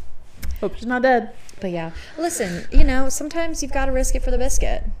 Hope she's not dead. But yeah. Listen, you know, sometimes you've got to risk it for the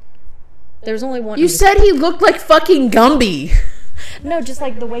biscuit. There's only one... You said he looked like fucking Gumby. No, just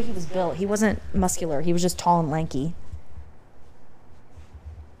like the way he was built. He wasn't muscular. He was just tall and lanky.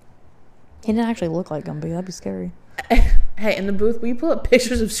 He didn't actually look like Gumby. That'd be scary. Hey, in the booth, will you pull up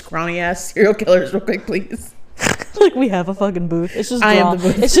pictures of scrawny-ass serial killers real quick, please? Like we have a fucking booth. It's just I am the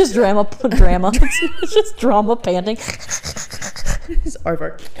booth. It's just drama. It's just drama panting. It's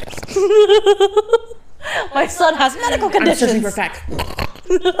aardvark. My son has medical conditions. I'm searching for fact.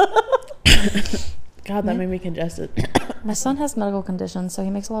 God, that made me congested. My son has medical conditions, so he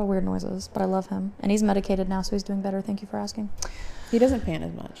makes a lot of weird noises, but I love him. And he's medicated now, so he's doing better. Thank you for asking. He doesn't pant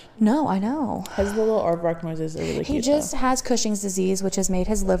as much. No, I know. His little aardvark noises are really cute. He just has Cushing's disease, which has made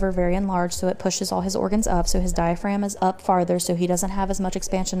his liver very enlarged, so it pushes all his organs up, so his diaphragm is up farther, so he doesn't have as much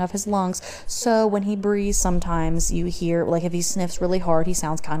expansion of his lungs. So when he breathes, sometimes you hear, like if he sniffs really hard, he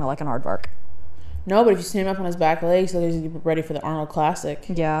sounds kind of like an aardvark. No, but if you stand him up on his back legs, so he's ready for the Arnold Classic.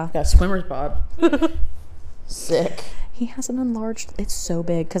 Yeah. Got a swimmer's bob. Sick. He has an enlarged, it's so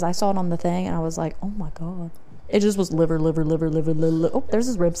big, because I saw it on the thing, and I was like, oh my God. It just was liver. Oh, there's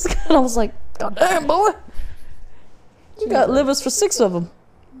his ribs. And I was like, God damn, boy. You got livers for 6 of them.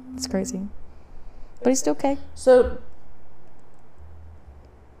 It's crazy. But he's still okay. So,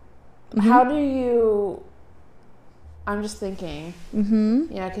 how do you I'm just thinking. Mm-hmm.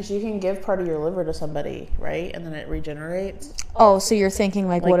 Yeah, because you can give part of your liver to somebody, right? And then it regenerates. Oh, so you're thinking,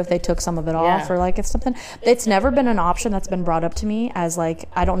 like, what if they took some of it off, or, like, if something... It's never been an option that's been brought up to me as, like,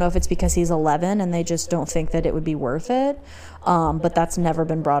 I don't know if it's because he's 11 and they just don't think that it would be worth it, but that's never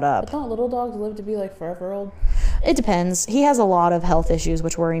been brought up. But don't little dogs live to be, like, forever old? It depends. He has a lot of health issues,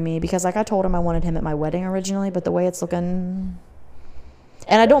 which worry me, because, like, I told him I wanted him at my wedding originally, but the way it's looking...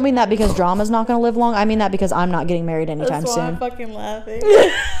 And I don't mean that because Drama's not going to live long. I mean that because I'm not getting married anytime soon. I'm fucking laughing.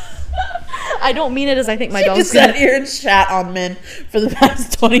 I don't mean it as I think my She dog's just sat here and chat on men for the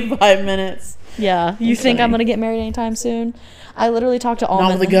past 25 minutes. Yeah. You think I'm going to get married anytime soon? I literally talked to all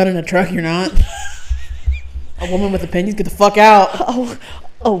men. Not with a gun in a truck, you're not. A woman with opinions, get the fuck out. Oh,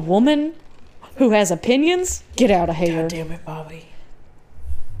 a woman who has opinions? Get out of here. God damn it, Bobby.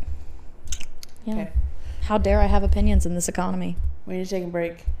 Yeah. Okay. How dare I have opinions in this economy? We need to take a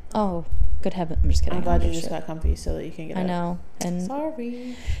break. Oh, good heaven. I'm just kidding. I'm glad you just got comfy so that you can get I out. know. And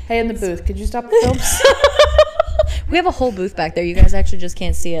Sorry. Hey, in the booth, could you stop the films? we have a whole booth back there. You guys actually just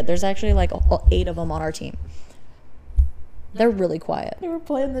can't see it. There's actually like 8 of them on our team. They're really quiet. They were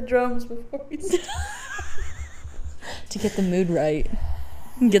playing the drums before we started. To get the mood right.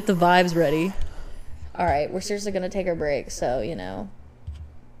 Get the vibes ready. All right, we're seriously going to take our break, so, you know.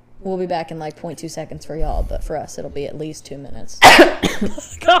 We'll be back in like 0.2 seconds for y'all, but for us, it'll be at least 2 minutes.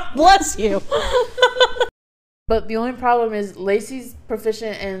 God bless you. But the only problem is Lacey's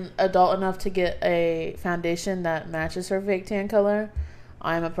proficient and adult enough to get a foundation that matches her fake tan color.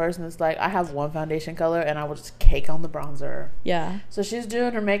 I'm a person that's like, I have one foundation color and I will just cake on the bronzer. Yeah. So she's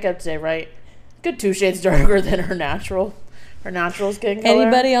doing her makeup today, right? Good 2 shades darker than her natural skin color.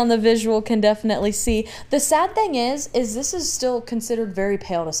 Anybody on the visual can definitely see. The sad thing is this is still considered very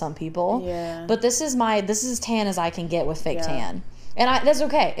pale to some people. Yeah. But this is as tan as I can get with fake tan. And that's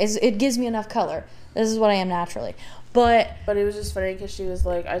okay. It gives me enough color. This is what I am naturally. But it was just funny because she was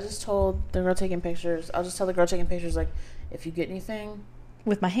like, I just told the girl taking pictures, I'll just tell the girl taking pictures, like, if you get anything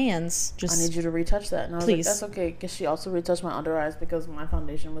with my hands, just I need you to retouch that. And I was please. like, that's okay. Because she also retouched my under eyes because my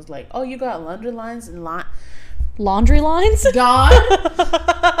foundation was like, oh, you got laundry lines and laundry lines? God.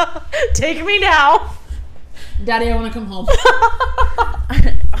 Take me now. Daddy, I want to come home.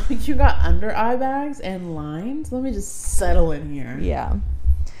 You got under eye bags and lines? Let me just settle in here. Yeah.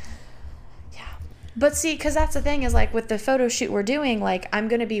 But see, because that's the thing is, like, with the photo shoot we're doing, like, I'm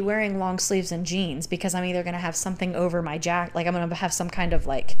going to be wearing long sleeves and jeans because I'm either going to have something over my jacket. Like, I'm going to have some kind of,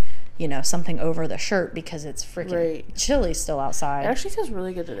 like, you know, something over the shirt because it's freaking chilly still outside. It actually feels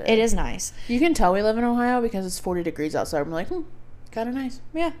really good today. It is nice. You can tell we live in Ohio because it's 40 degrees outside. I'm like, kind of nice.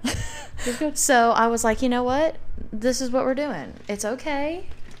 Yeah. It's good. So I was like, you know what? This is what we're doing. It's okay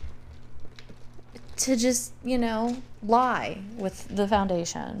to just, you know, lie with the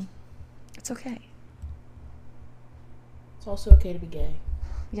foundation. It's okay. It's also okay to be gay.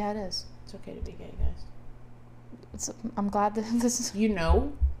 Yeah, it is. It's okay to be gay, guys. I'm glad that this is... You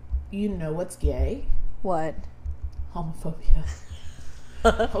know what's gay? What? Homophobia.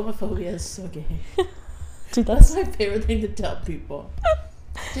 Homophobia is so gay. Dude, that's my favorite thing to tell people.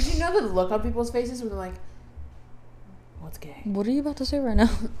 Did you know the look on people's faces when they're like, what's gay? What are you about to say right now?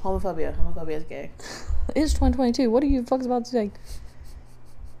 Homophobia. Homophobia is gay. It's 2022. What are you fucks about to say?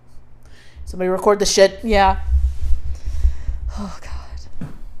 Somebody record the shit. Yeah. Oh, God. Is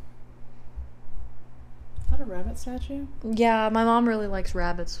that a rabbit statue? Yeah, my mom really likes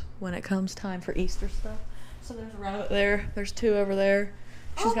rabbits when it comes time for Easter stuff. So there's a rabbit there. There's 2 over there.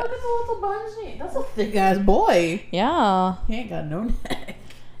 Look at the little bungee. That's a thick ass boy. Yeah. He ain't got no neck.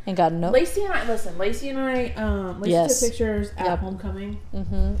 Ain't got no... Lacey and I took pictures at homecoming.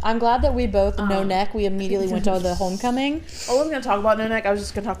 Mm-hmm. I'm glad that we both, no neck, we immediately went to the homecoming. I wasn't going to talk about no neck. I was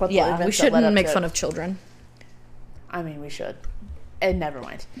just going to talk about the events we shouldn't make fun of children. I mean, we should. And never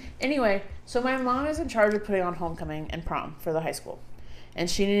mind. Anyway, so my mom is in charge of putting on homecoming and prom for the high school. And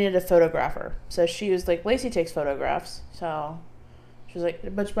she needed a photographer. So she was like, Lacey takes photographs. So she was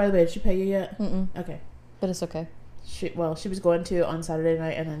like, but by the way, did she pay you yet? Mm-mm. Okay. But it's okay. She was going to on Saturday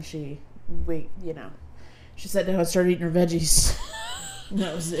night, and then she sat down and started eating her veggies.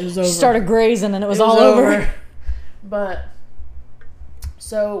 No, it was over. She started grazing, and it was all over. But,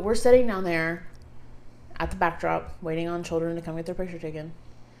 so we're sitting down there at the backdrop, waiting on children to come get their picture taken.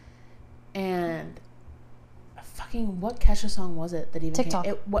 And fucking, what Kesha song was it that even TikTok.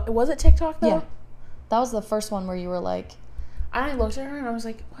 Was it TikTok, though? Yeah. That was the first one where you were like... I looked at her and I was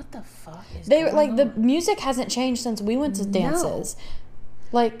like, what the fuck is going on? Like, the music hasn't changed since we went to dances.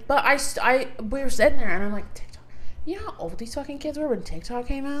 Like... But we were sitting there and I'm like, TikTok. You know how old these fucking kids were when TikTok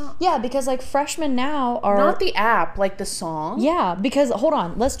came out? Yeah, because, like, freshmen now are... Not the app, like the song. Yeah, because, hold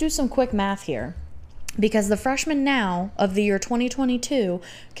on, let's do some quick math here. Because the freshman now of the year 2022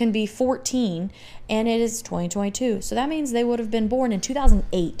 can be 14, and it is 2022. So that means they would have been born in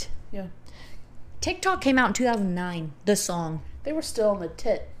 2008. Yeah. TikTok came out in 2009, the song. They were still on the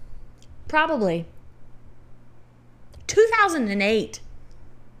tit. Probably. 2008.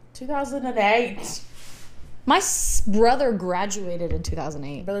 2008. My brother graduated in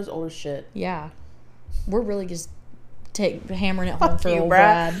 2008. Brother's old as shit. Yeah. We're really just hammering it home for you, old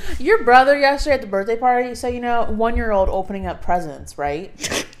Brad. Your brother yesterday at the birthday party, so 1-year-old opening up presents,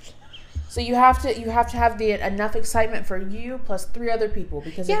 right? So you have to have enough excitement for you plus 3 other people,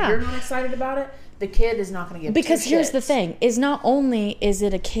 because if you're not excited about it, the kid is not going to give. Because here's the thing: is not only is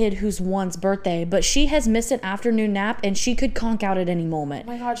it a kid who's one's birthday, but she has missed an afternoon nap and she could conk out at any moment.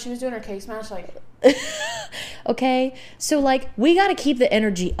 Oh my god, she was doing her cake smash like. Okay, so like we got to keep the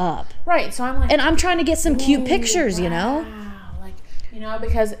energy up, right? So I'm like, and I'm trying to get some cute pictures, wow. Like,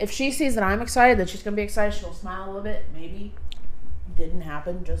 because if she sees that I'm excited, then she's gonna be excited. She'll smile a little bit. Maybe didn't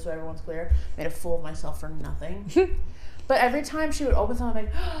happen, just so everyone's clear. Made a fool of myself for nothing. But every time she would open something,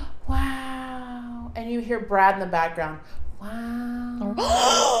 I'm like, oh, wow, and you hear Brad in the background,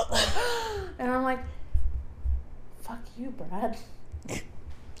 wow, and I'm like, fuck you, Brad.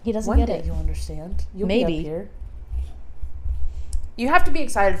 He doesn't One get day it. You'll understand. You'll Maybe. be up here. You have to be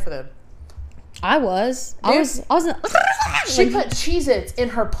excited for them. I was. She put Cheez-Its in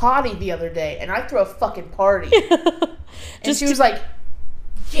her potty the other day, and I threw a fucking party. And she was like,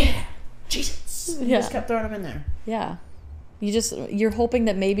 yeah, Cheez-Its. And just kept throwing them in there. Yeah. You're hoping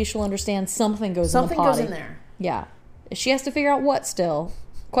that maybe she'll understand something goes in the potty. Something goes in there. Yeah. She has to figure out what still.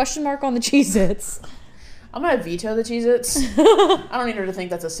 Question mark on the Cheez-Its. I'm going to veto the Cheez-Its. I don't need her to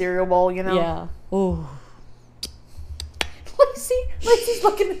think that's a cereal bowl, Yeah. Ooh. Lacey's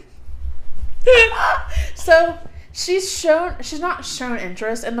looking. So she's not shown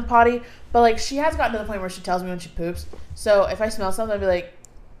interest in the potty, but like she has gotten to the point where she tells me when she poops. So if I smell something, I'd be like,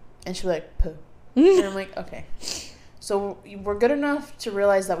 and she'll be like, poo. And I'm like, okay. So we're good enough to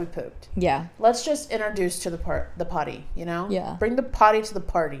realize that we pooped. Yeah. Let's just introduce to the potty, Yeah. Bring the potty to the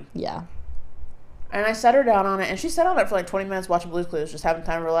party. Yeah. And I set her down on it, and she sat on it for like 20 minutes watching Blue's Clues, just having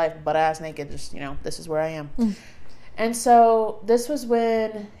time of her life, butt ass naked, just, this is where I am. And so this was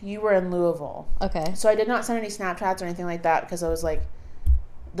when you were in Louisville. Okay. So I did not send any Snapchats or anything like that, because I was like,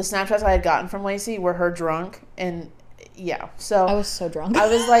 the Snapchats I had gotten from Lacey were her drunk, and yeah. So I was so drunk. I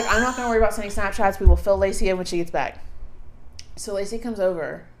was like, I'm not going to worry about sending Snapchats. We will fill Lacey in when she gets back. So Lacey comes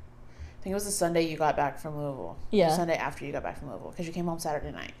over. I think it was the Sunday you got back from Louisville. Yeah. The Sunday after you got back from Louisville, because you came home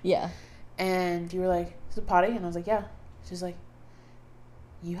Saturday night. Yeah. And you were like, is it potty? And I was like, yeah. She's like,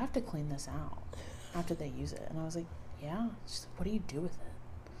 you have to clean this out after they use it. And I was like, yeah. She's like, what do you do with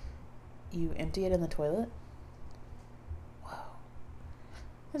it? You empty it in the toilet? Whoa.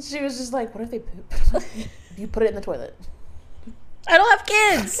 And she was just like, what if they poop? You put it in the toilet. I don't have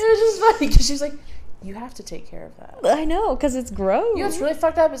kids. It was just funny, because she's like, you have to take care of that. I know, because it's gross. You know what's really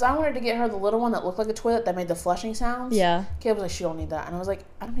fucked up is I wanted to get her the little one that looked like a toilet that made the flushing sounds. Yeah. Caleb was like, she don't need that. And I was like,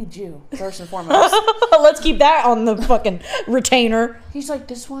 I don't need you, first and foremost. Let's keep that on the fucking retainer. He's like,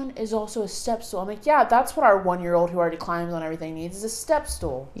 this one is also a step stool. I'm like, yeah, that's what our 1-year-old who already climbs on everything needs, is a step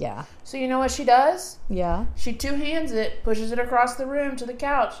stool. Yeah. So you know what she does? Yeah. She 2-hands it, pushes it across the room to the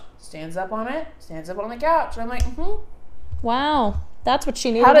couch, stands up on it, stands up on the couch. And I'm like, Wow. That's what she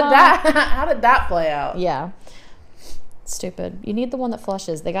needed. How did that play out? Yeah. Stupid. You need the one that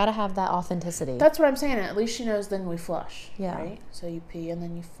flushes. They got to have that authenticity. That's what I'm saying. At least she knows then we flush. Yeah. Right? So you pee and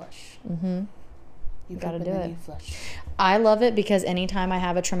then you flush. Mm-hmm. You got to poop do and then it. you flush. I love it because anytime I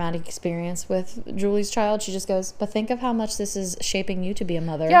have a traumatic experience with Julie's child, she just goes, but think of how much this is shaping you to be a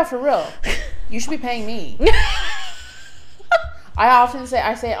mother. Yeah, for real. You should be paying me.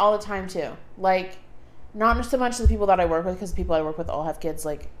 I say it all the time too. Like, not so much the people that I work with, because the people I work with all have kids.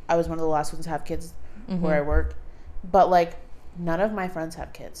 Like, I was one of the last ones to have kids where I work. But, like, none of my friends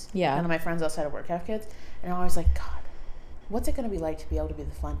have kids. Yeah. None of my friends outside of work have kids. And I'm always like, God, what's it going to be like to be able to be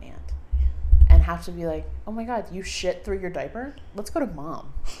the fun aunt? And have to be like, oh my God, you shit through your diaper? Let's go to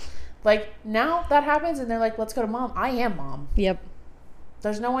mom. Like, now that happens and they're like, let's go to mom. I am mom. Yep.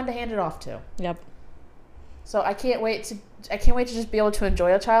 There's no one to hand it off to. Yep. So I can't wait to just be able to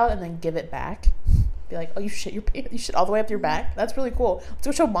enjoy a child and then give it back. Be like, oh, you shit your pants, you shit all the way up your back. That's really cool. Let's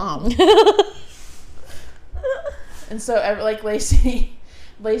go show mom. And so, like, Lacey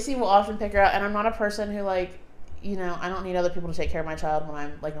will often pick her out, and I'm not a person who, like, I don't need other people to take care of my child when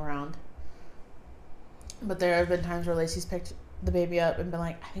I'm, like, around. But there have been times where Lacey's picked the baby up and been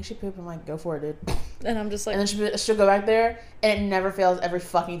like, I think she pooped. I'm like, go for it, dude. And I'm just like, and then she'll go back there, and it never fails every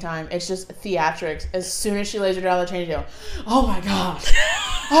fucking time. It's just theatrics. As soon as she lays her down on the change, you go, oh my God.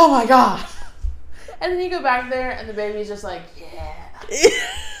 Oh my God. And then you go back there, and the baby's just like, yeah.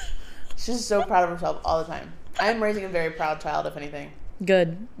 She's just so proud of herself all the time. I'm raising a very proud child, if anything.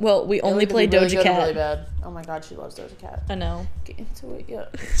 Good. Well, we only play really Doja good Cat. or really bad. Oh my god, she loves Doja Cat. I know. Get into it, yeah.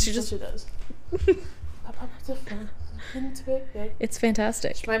 She does. Into it, yeah. It's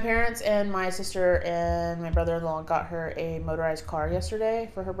fantastic. My parents and my sister and my brother-in-law got her a motorized car yesterday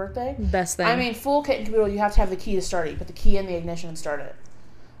for her birthday. Best thing. I mean, full kit and caboodle. You have to have the key to start it. You put the key in the ignition and start it.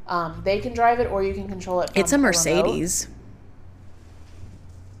 They can drive it, or you can control it from it's a Mercedes.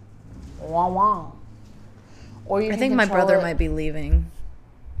 Wah wah. Or you. I think my brother might be leaving.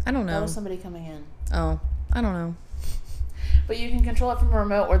 I don't know. That was somebody coming in. Oh, I don't know. But you can control it from a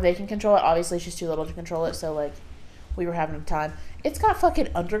remote, or they can control it. Obviously, she's too little to control it, so like, we were having a time. It's got fucking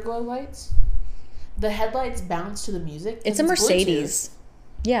underglow lights. The headlights bounce to the music. It's a Mercedes. Bluetooth.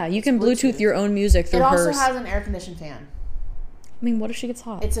 Yeah, you can Bluetooth your own music through hers. It also has an air conditioned fan. I mean, what if she gets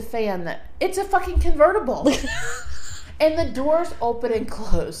hot? It's a fan that... It's a fucking convertible. And the doors open and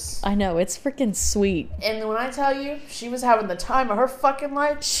close. I know, it's freaking sweet. And when I tell you, she was having the time of her fucking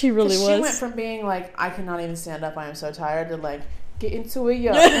life. She really was. She went from being like, I cannot even stand up, I am so tired, to like, get into it,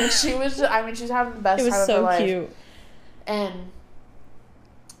 yo. And she was, I mean, she's having the best time of her life. It was so cute. And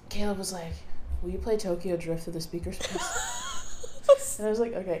Caleb was like, will you play Tokyo Drift through the speakers, please? And I was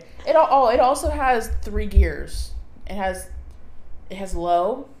like, okay. It also has 3 gears. It has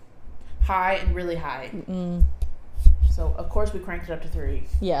low, high, and really high. Mm-mm. So, of course, we cranked it up to 3.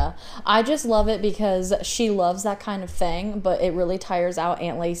 Yeah. I just love it because she loves that kind of thing, but it really tires out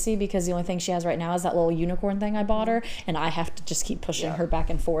Aunt Lacey because the only thing she has right now is that little unicorn thing I bought her, and I have to just keep pushing her back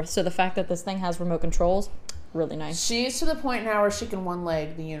and forth. So the fact that this thing has remote controls, really nice. She's to the point now where she can one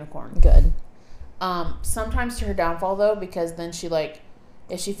leg the unicorn. Good. Sometimes to her downfall, though, because then she, like,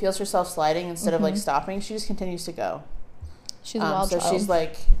 if she feels herself sliding, instead of, like, stopping, she just continues to go. She's a wild child. So she's,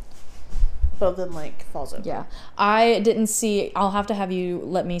 like... But then, like, falls over. Yeah. I didn't see... I'll have to have you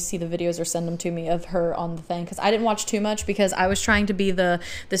let me see the videos or send them to me of her on the thing. Because I didn't watch too much because I was trying to be the...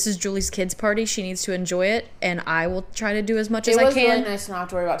 This is Julie's kids' party. She needs to enjoy it. And I will try to do as much as I can. It was really nice to not have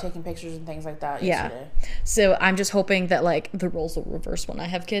to worry about taking pictures and things like that yesterday. So I'm just hoping that, like, the roles will reverse when I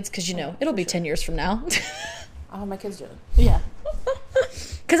have kids. Because, you know, it'll be 10 years from now. I'll have my kids do it. Yeah.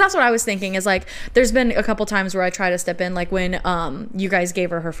 Because that's what I was thinking is, like, there's been a couple times where I try to step in. Like, when you guys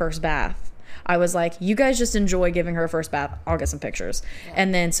gave her first bath. I was like, you guys just enjoy giving her a first bath. I'll get some pictures. Yeah.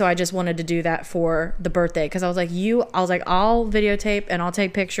 And then, so I just wanted to do that for the birthday. Because I was like, I'll videotape and I'll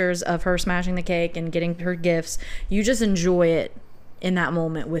take pictures of her smashing the cake and getting her gifts. You just enjoy it in that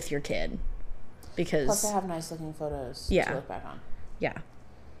moment with your kid. Because... Plus, I have nice looking photos to look back on. Yeah.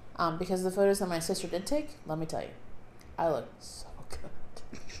 Because the photos that my sister did take, let me tell you, I look so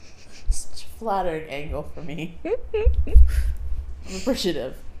good. Such a flattering angle for me. I'm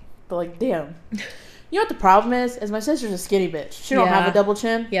appreciative. But, like, damn. You know what the problem is? Is my sister's a skinny bitch. She don't have a double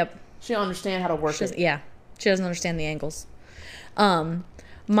chin. Yep. She don't understand how to work it. Yeah. She doesn't understand the angles.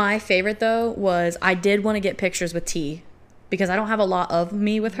 My favorite, though, was I did want to get pictures with T. Because I don't have a lot of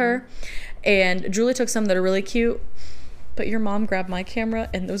me with her. And Julie took some that are really cute. But your mom grabbed my camera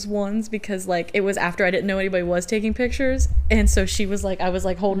and those ones because, like, it was after I didn't know anybody was taking pictures. And so she was like, I was,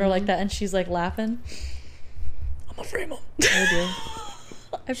 like, holding her like that. And she's, like, laughing. I'm going to frame them. I do.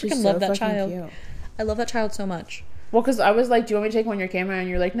 I freaking love that child. Cute. I love that child so much. Well, because I was like, do you want me to take one on your camera? And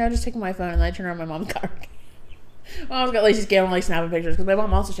you're like, no, just take my phone. And I turn around, my mom's got her. My mom's got Lacey's camera, like, snapping pictures. Because my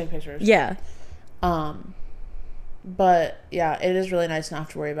mom also takes pictures. Yeah. But, yeah, it is really nice not to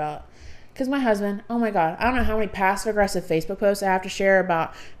have to worry about. Because my husband, oh my God, I don't know how many passive-aggressive Facebook posts I have to share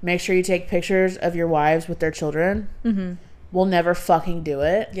about make sure you take pictures of your wives with their children. Mm-hmm. We'll never fucking do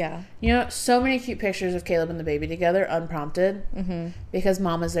it. Yeah. You know, so many cute pictures of Caleb and the baby together, unprompted. Mm-hmm. Because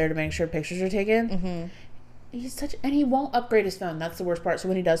mama's there to make sure pictures are taken. Mm-hmm. And he won't upgrade his phone. That's the worst part. So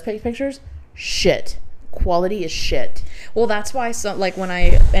when he does take pictures, shit. Quality is shit. Well, that's why, like, when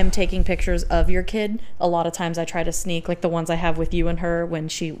I am taking pictures of your kid, a lot of times I try to sneak, like, the ones I have with you and her when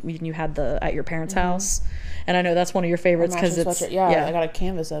you had at your parents' house. And I know that's one of your favorites because it's... Yeah, I got a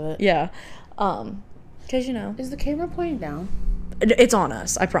canvas of it. Yeah. Because, you know... Is the camera pointing down? It's on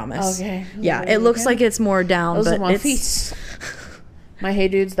us, I promise. Okay. Yeah, it looks like it's more down, Those but are my feet. My Hey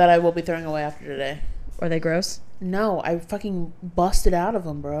Dudes that I will be throwing away after today. Are they gross? No, I fucking busted out of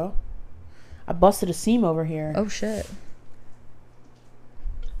them, bro. I busted a seam over here. Oh, shit.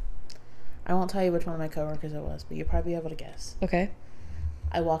 I won't tell you which one of my coworkers it was, but you'll probably be able to guess. Okay.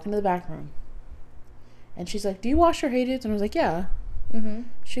 I walk into the back room, and she's like, do you wash your Hey Dudes? And I was like, yeah. Mm-hmm.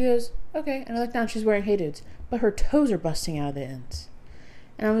 She goes, okay. And I look down, she's wearing Hey Dudes, but her toes are busting out of the ends.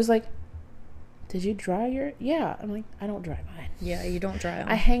 And I was like, did you dry your? Yeah. I'm like, I don't dry mine. Yeah, you don't dry them.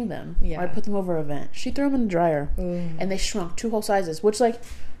 I hang them. Yeah. Or I put them over a vent. She threw them in the dryer. Ooh. And they shrunk 2 whole sizes, which, like,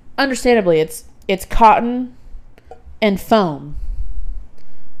 understandably, it's cotton and foam.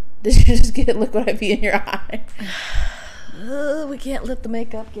 Did you just get liquid IV in your eye? We can't let the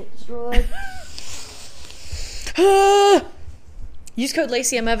makeup get destroyed. Use code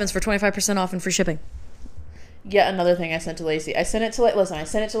LaceyMEvans for 25% off and free shipping. Yet another thing I sent to Lacey. I sent it to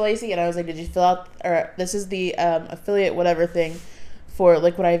Lacey and I was like, did you fill out, or this is the affiliate whatever thing for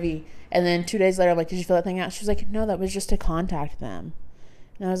Liquid IV. And then 2 days later, I'm like, did you fill that thing out? She was like, no, that was just to contact them.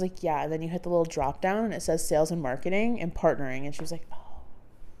 And I was like, yeah. And then you hit the little drop down and it says sales and marketing and partnering. And she was like, oh.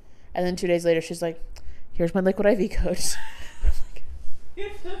 And then 2 days later, she's like, here's my Liquid IV code.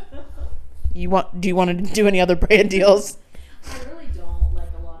 Do you want to do any other brand deals? I really don't like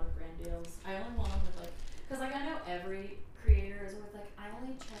a lot of brand deals. I only want them with like, because like I know every creator is with like, I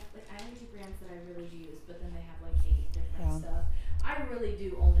only do brands that I really use, but then they have like 8 different stuff. I really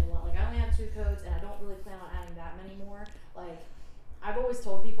do only want, like I only have 2 codes and I don't really plan on adding that many more. Like I've always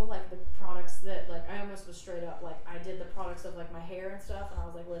told people like the products that like, I almost was straight up, like I did the products of like my hair and stuff and I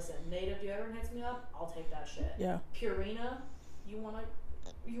was like, listen, Native deodorant hits me up, I'll take that shit. Yeah. Purina, you wanna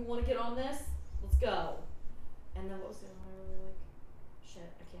get on this? Let's go. And then what was the other one I really like?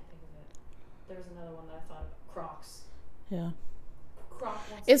 Shit, I can't think of it. There was another one that I thought of. Crocs. Yeah.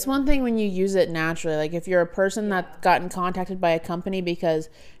 Crocs. It's one thing when you use it naturally. Like if you're a person that's gotten contacted by a company because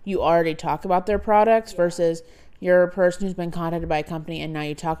you already talk about their products versus you're a person who's been contacted by a company and now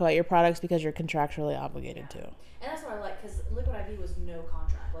you talk about your products because you're contractually obligated to. And that's what I like because Liquid IV was no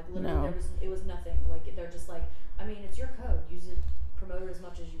contract. Like literally it was nothing. Like they're just like, I mean, it's your code. Use it, promote it as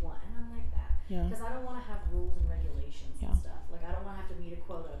much as you want. And I like that. Yeah. Because I don't want to have rules and regulations and stuff. Like I don't want to have to meet a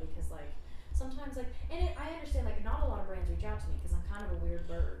quota because like sometimes like, and I understand like not a lot of brands reach out to me because I'm kind of a weird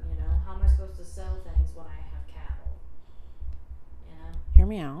bird, you know? How am I supposed to sell things when I have cattle? You know? Hear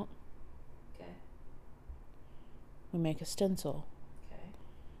me out. Okay. We make a stencil. Okay.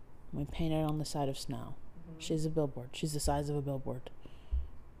 We paint it on the side of snow. Mm-hmm. She's a billboard. She's the size of a billboard.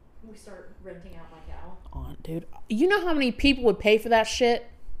 We start renting out my cow. On, dude. You know how many people would pay for that shit?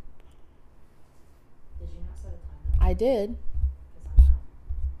 Did you not set a time? I did.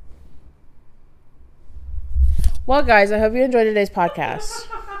 Well, guys, I hope you enjoyed today's podcast.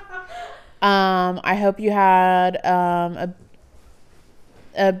 I hope you had a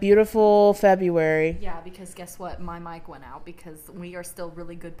beautiful February. Yeah, because guess what? My mic went out because we are still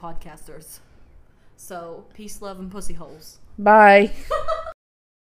really good podcasters. So, peace, love, and pussy holes. Bye.